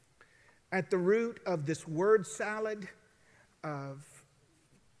speak at the root of this word salad of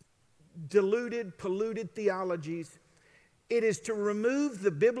diluted, polluted theologies. It is to remove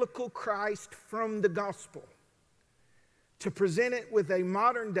the biblical Christ from the gospel, to present it with a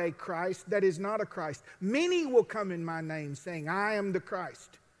modern day Christ that is not a Christ. Many will come in my name saying, I am the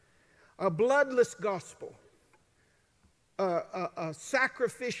Christ. A bloodless gospel, a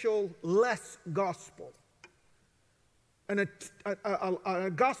sacrificial less gospel,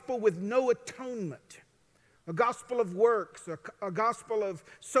 a gospel with no atonement, a gospel of works, a gospel of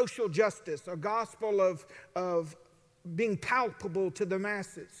social justice, a gospel of being palpable to the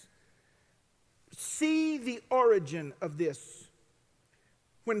masses. See the origin of this.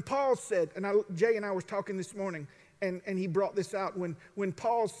 When Paul said, and Jay and I was talking this morning, and he brought this out, when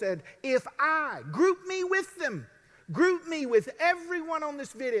Paul said, if I, group me with them, group me with everyone on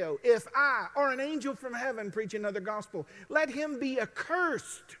this video, if I or an angel from heaven preach another gospel, let him be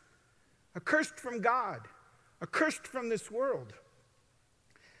accursed from God, accursed from this world.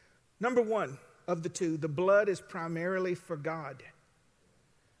 Number one of the two, the blood is primarily for God.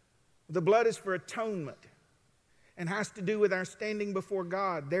 The blood is for atonement and has to do with our standing before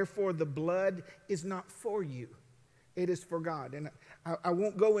God. Therefore, the blood is not for you. It is for God. And I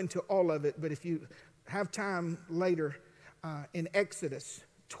won't go into all of it, but if you have time later in Exodus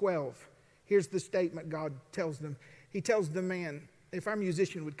 12, here's the statement God tells them. He tells the man, if our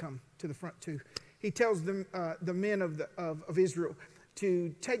musician would come to the front too, he tells them, the men of Israel,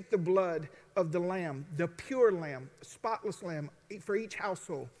 to take the blood of the lamb, the pure lamb, spotless lamb for each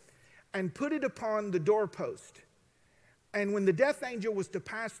household, and put it upon the doorpost. And when the death angel was to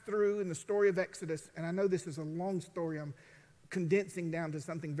pass through in the story of Exodus, and I know this is a long story, I'm condensing down to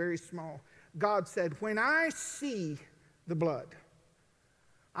something very small. God said, when I see the blood,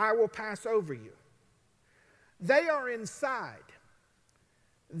 I will pass over you. They are inside.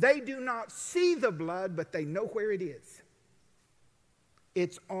 They do not see the blood, but they know where it is.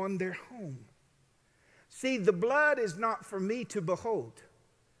 It's on their home. See, the blood is not for me to behold.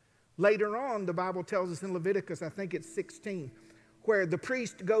 Later on, the Bible tells us in Leviticus, I think it's 16, where the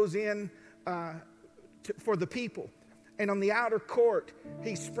priest goes in for the people. And on the outer court,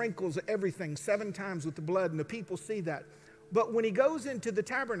 he sprinkles everything 7 times with the blood, and the people see that. But when he goes into the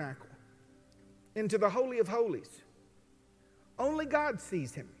tabernacle, into the Holy of Holies, only God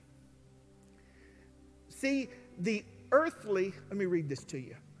sees him. See, the earthly, let me read this to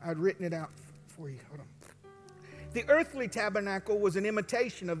you. I'd written it out for you. Hold on. The earthly tabernacle was an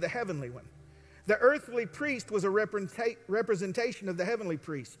imitation of the heavenly one. The earthly priest was a representation of the heavenly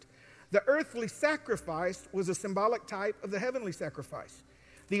priest. The earthly sacrifice was a symbolic type of the heavenly sacrifice.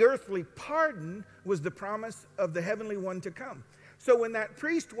 The earthly pardon was the promise of the heavenly one to come. So when that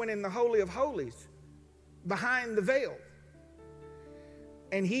priest went in the Holy of Holies, behind the veil,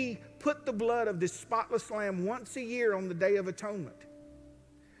 and he put the blood of this spotless lamb once a year on the Day of Atonement,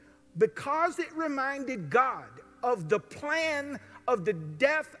 because it reminded God of the plan of the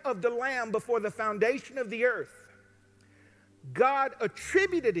death of the lamb before the foundation of the earth, God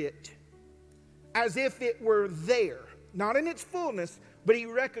attributed it as if it were there, not in its fullness, but he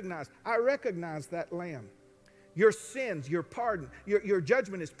recognized, I recognize that lamb. Your sins, your pardon, your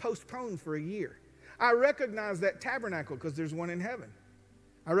judgment is postponed for a year. I recognize that tabernacle because there's one in heaven.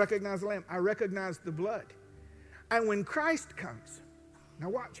 I recognize the lamb. I recognize the blood. And when Christ comes,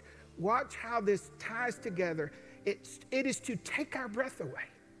 now watch how this ties together. It is to take our breath away.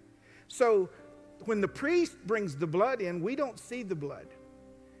 So when the priest brings the blood in, we don't see the blood.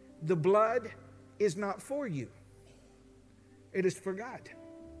 The blood is not for you. It is for God.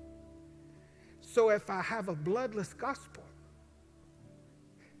 So if I have a bloodless gospel,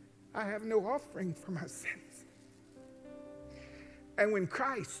 I have no offering for my sins. And when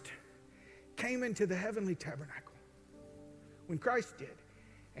Christ came into the heavenly tabernacle, when Christ did,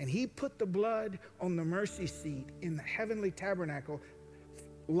 and he put the blood on the mercy seat in the heavenly tabernacle,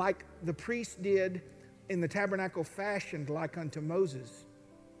 like the priest did in the tabernacle fashioned like unto Moses,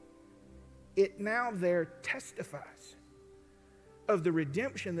 it now there testifies of the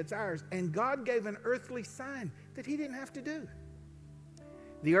redemption that's ours. And God gave an earthly sign that he didn't have to do.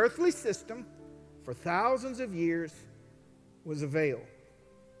 The earthly system for thousands of years was a veil.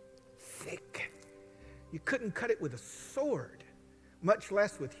 Thick. You couldn't cut it with a sword, much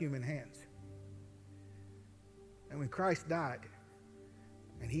less with human hands. And when Christ died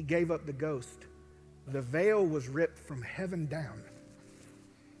and he gave up the ghost, the veil was ripped from heaven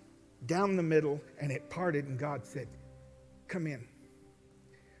down the middle, and it parted, and God said, come in.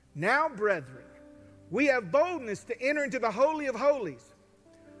 Now, brethren, we have boldness to enter into the Holy of Holies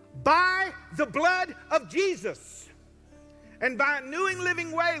by the blood of Jesus. And by a new and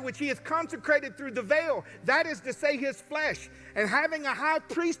living way, which he has consecrated through the veil, that is to say his flesh, and having a high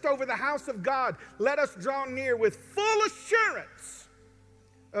priest over the house of God, let us draw near with full assurance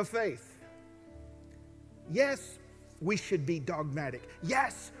of faith. Yes, we should be dogmatic.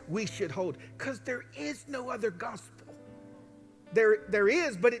 Yes, we should hold, because there is no other gospel. There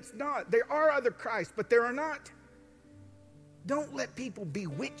is, but it's not. There are other Christs, but there are not. Don't let people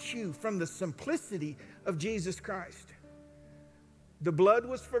bewitch you from the simplicity of Jesus Christ. The blood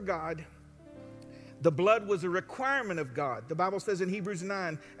was for God. The blood was a requirement of God. The Bible says in Hebrews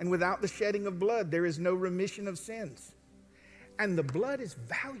 9, and without the shedding of blood, there is no remission of sins. And the blood is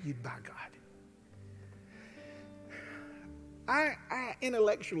valued by God. I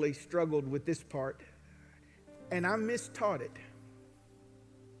intellectually struggled with this part, and I mistaught it.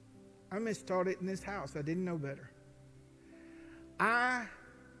 I mistaught it in this house. I didn't know better. I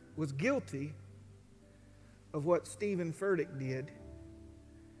was guilty of what Stephen Furtick did,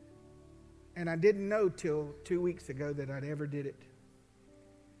 and I didn't know till 2 weeks ago that I'd ever did it.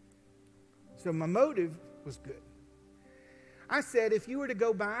 So my motive was good. I said, if you were to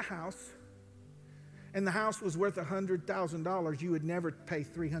go buy a house and the house was worth $100,000, you would never pay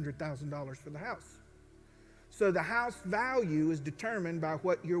 $300,000 for the house. So the house value is determined by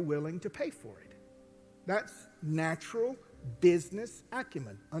what you're willing to pay for it. That's natural business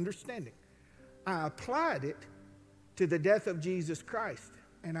acumen, understanding. I applied it to the death of Jesus Christ,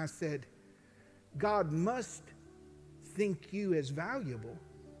 and I said, God must think you as valuable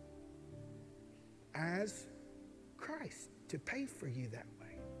as Christ to pay for you that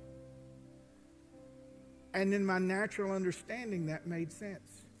way. And in my natural understanding, that made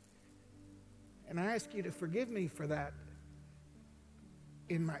sense. And I ask you to forgive me for that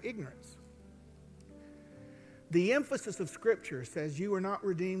in my ignorance. The emphasis of Scripture says you are not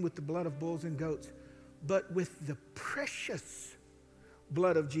redeemed with the blood of bulls and goats, but with the precious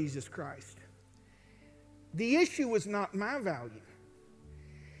blood of Jesus Christ. The issue was not my value.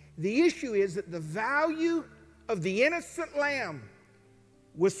 The issue is that the value of the innocent lamb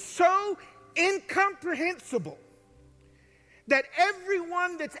was so incomprehensible that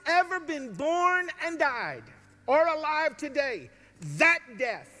everyone that's ever been born and died or alive today, that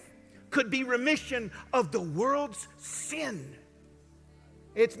death could be remission of the world's sin.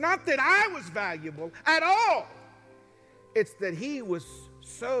 It's not that I was valuable at all. It's that he was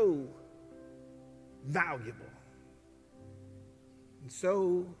so valuable and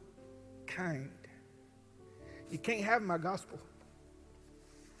so kind. You can't have my gospel.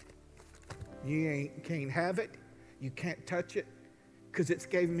 You can't have it. You can't touch it, because it's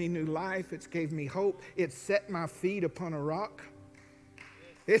gave me new life. It's gave me hope. It's set my feet upon a rock.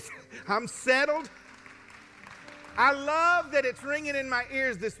 I'm settled. I love that it's ringing in my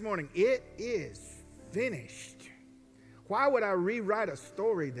ears this morning. It is finished. Why would I rewrite a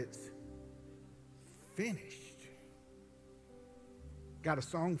story that's finished? Got a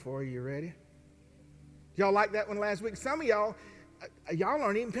song for you. You ready? Y'all like that one last week? Some of y'all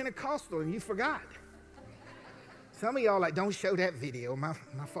aren't even Pentecostal and you forgot. Some of y'all like, don't show that video. My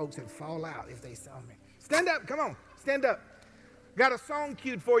folks would fall out if they saw me. Stand up. Come on. Stand up. Got a song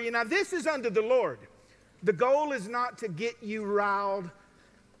queued for you. Now, this is unto the Lord. The goal is not to get you riled,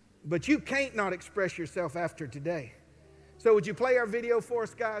 but you can't not express yourself after today. So would you play our video for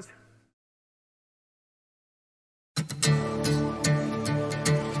us, guys?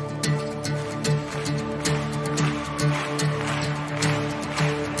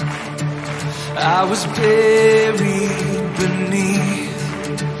 I was buried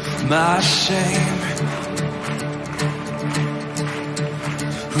beneath my shame.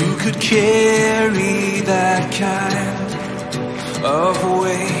 Who could carry that kind of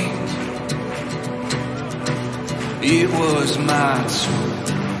weight? It was my turn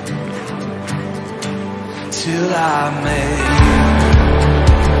till I made.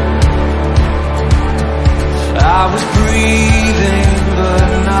 I was breathing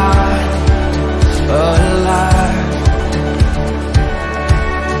but not alive.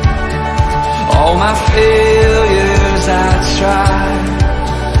 All my failures I tried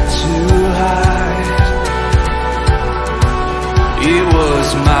to hide. It was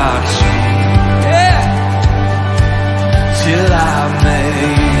my turn, yeah, till I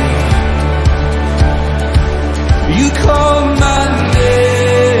made. You called my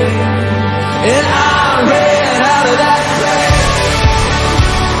name and I ran out of that place.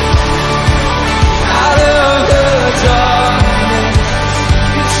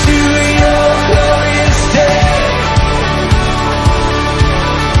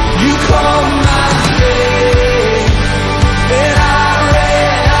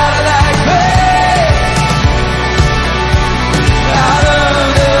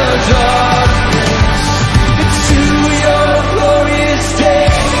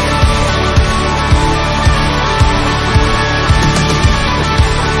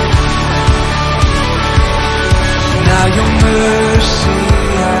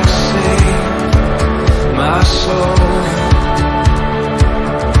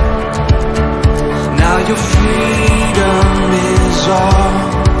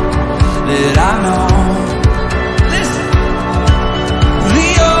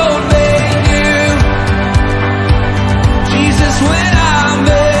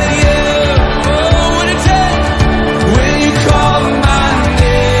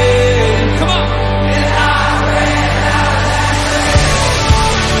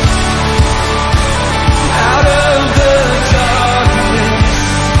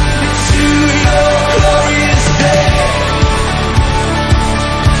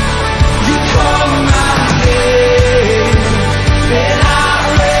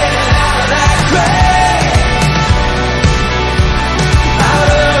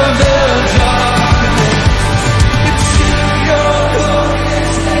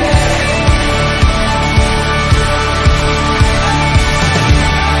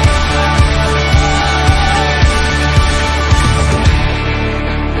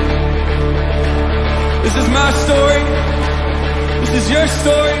 This is my story. This is your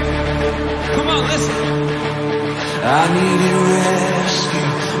story. Come on, listen. I needed rescue,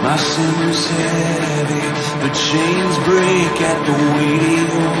 my sin was heavy, but chains break at the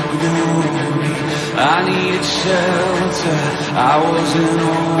weight of your glory. I needed shelter, I was an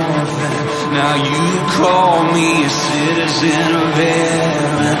orphan, now you call me a citizen of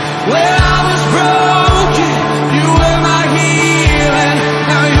heaven. When I was broken, you were my healing,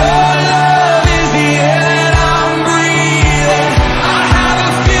 now your love is the air that I'm breathing. I have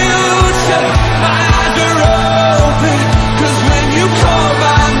a future, my eyes are open, 'cause when you call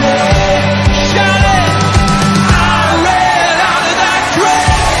my name, shout it, I ran out of that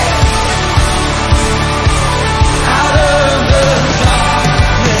grave, out of the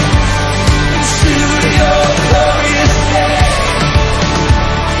darkness, into your glorious day.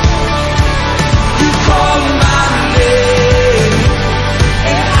 You called my name,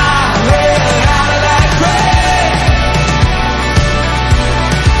 and I ran out of that grave,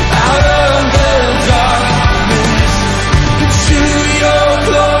 out of the darkness, into your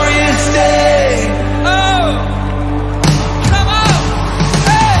glorious day. Oh, come on,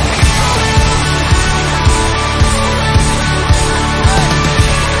 hey.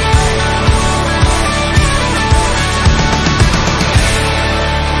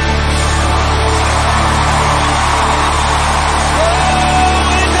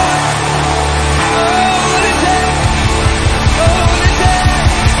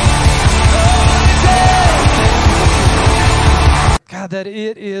 God, that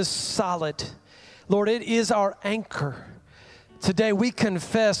it is solid. Lord, it is our anchor. Today we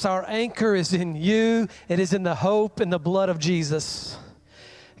confess our anchor is in you. It is in the hope and the blood of Jesus.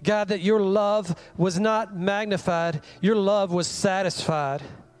 God, that your love was not magnified. Your love was satisfied.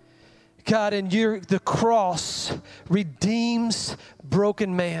 God, and the cross redeems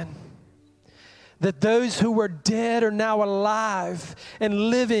broken man. That those who were dead are now alive and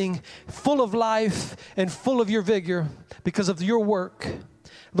living full of life and full of your vigor because of your work.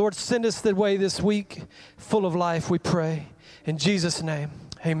 Lord, send us the way this week full of life, we pray. In Jesus' name,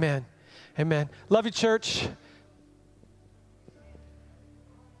 amen. Amen. Love you, church.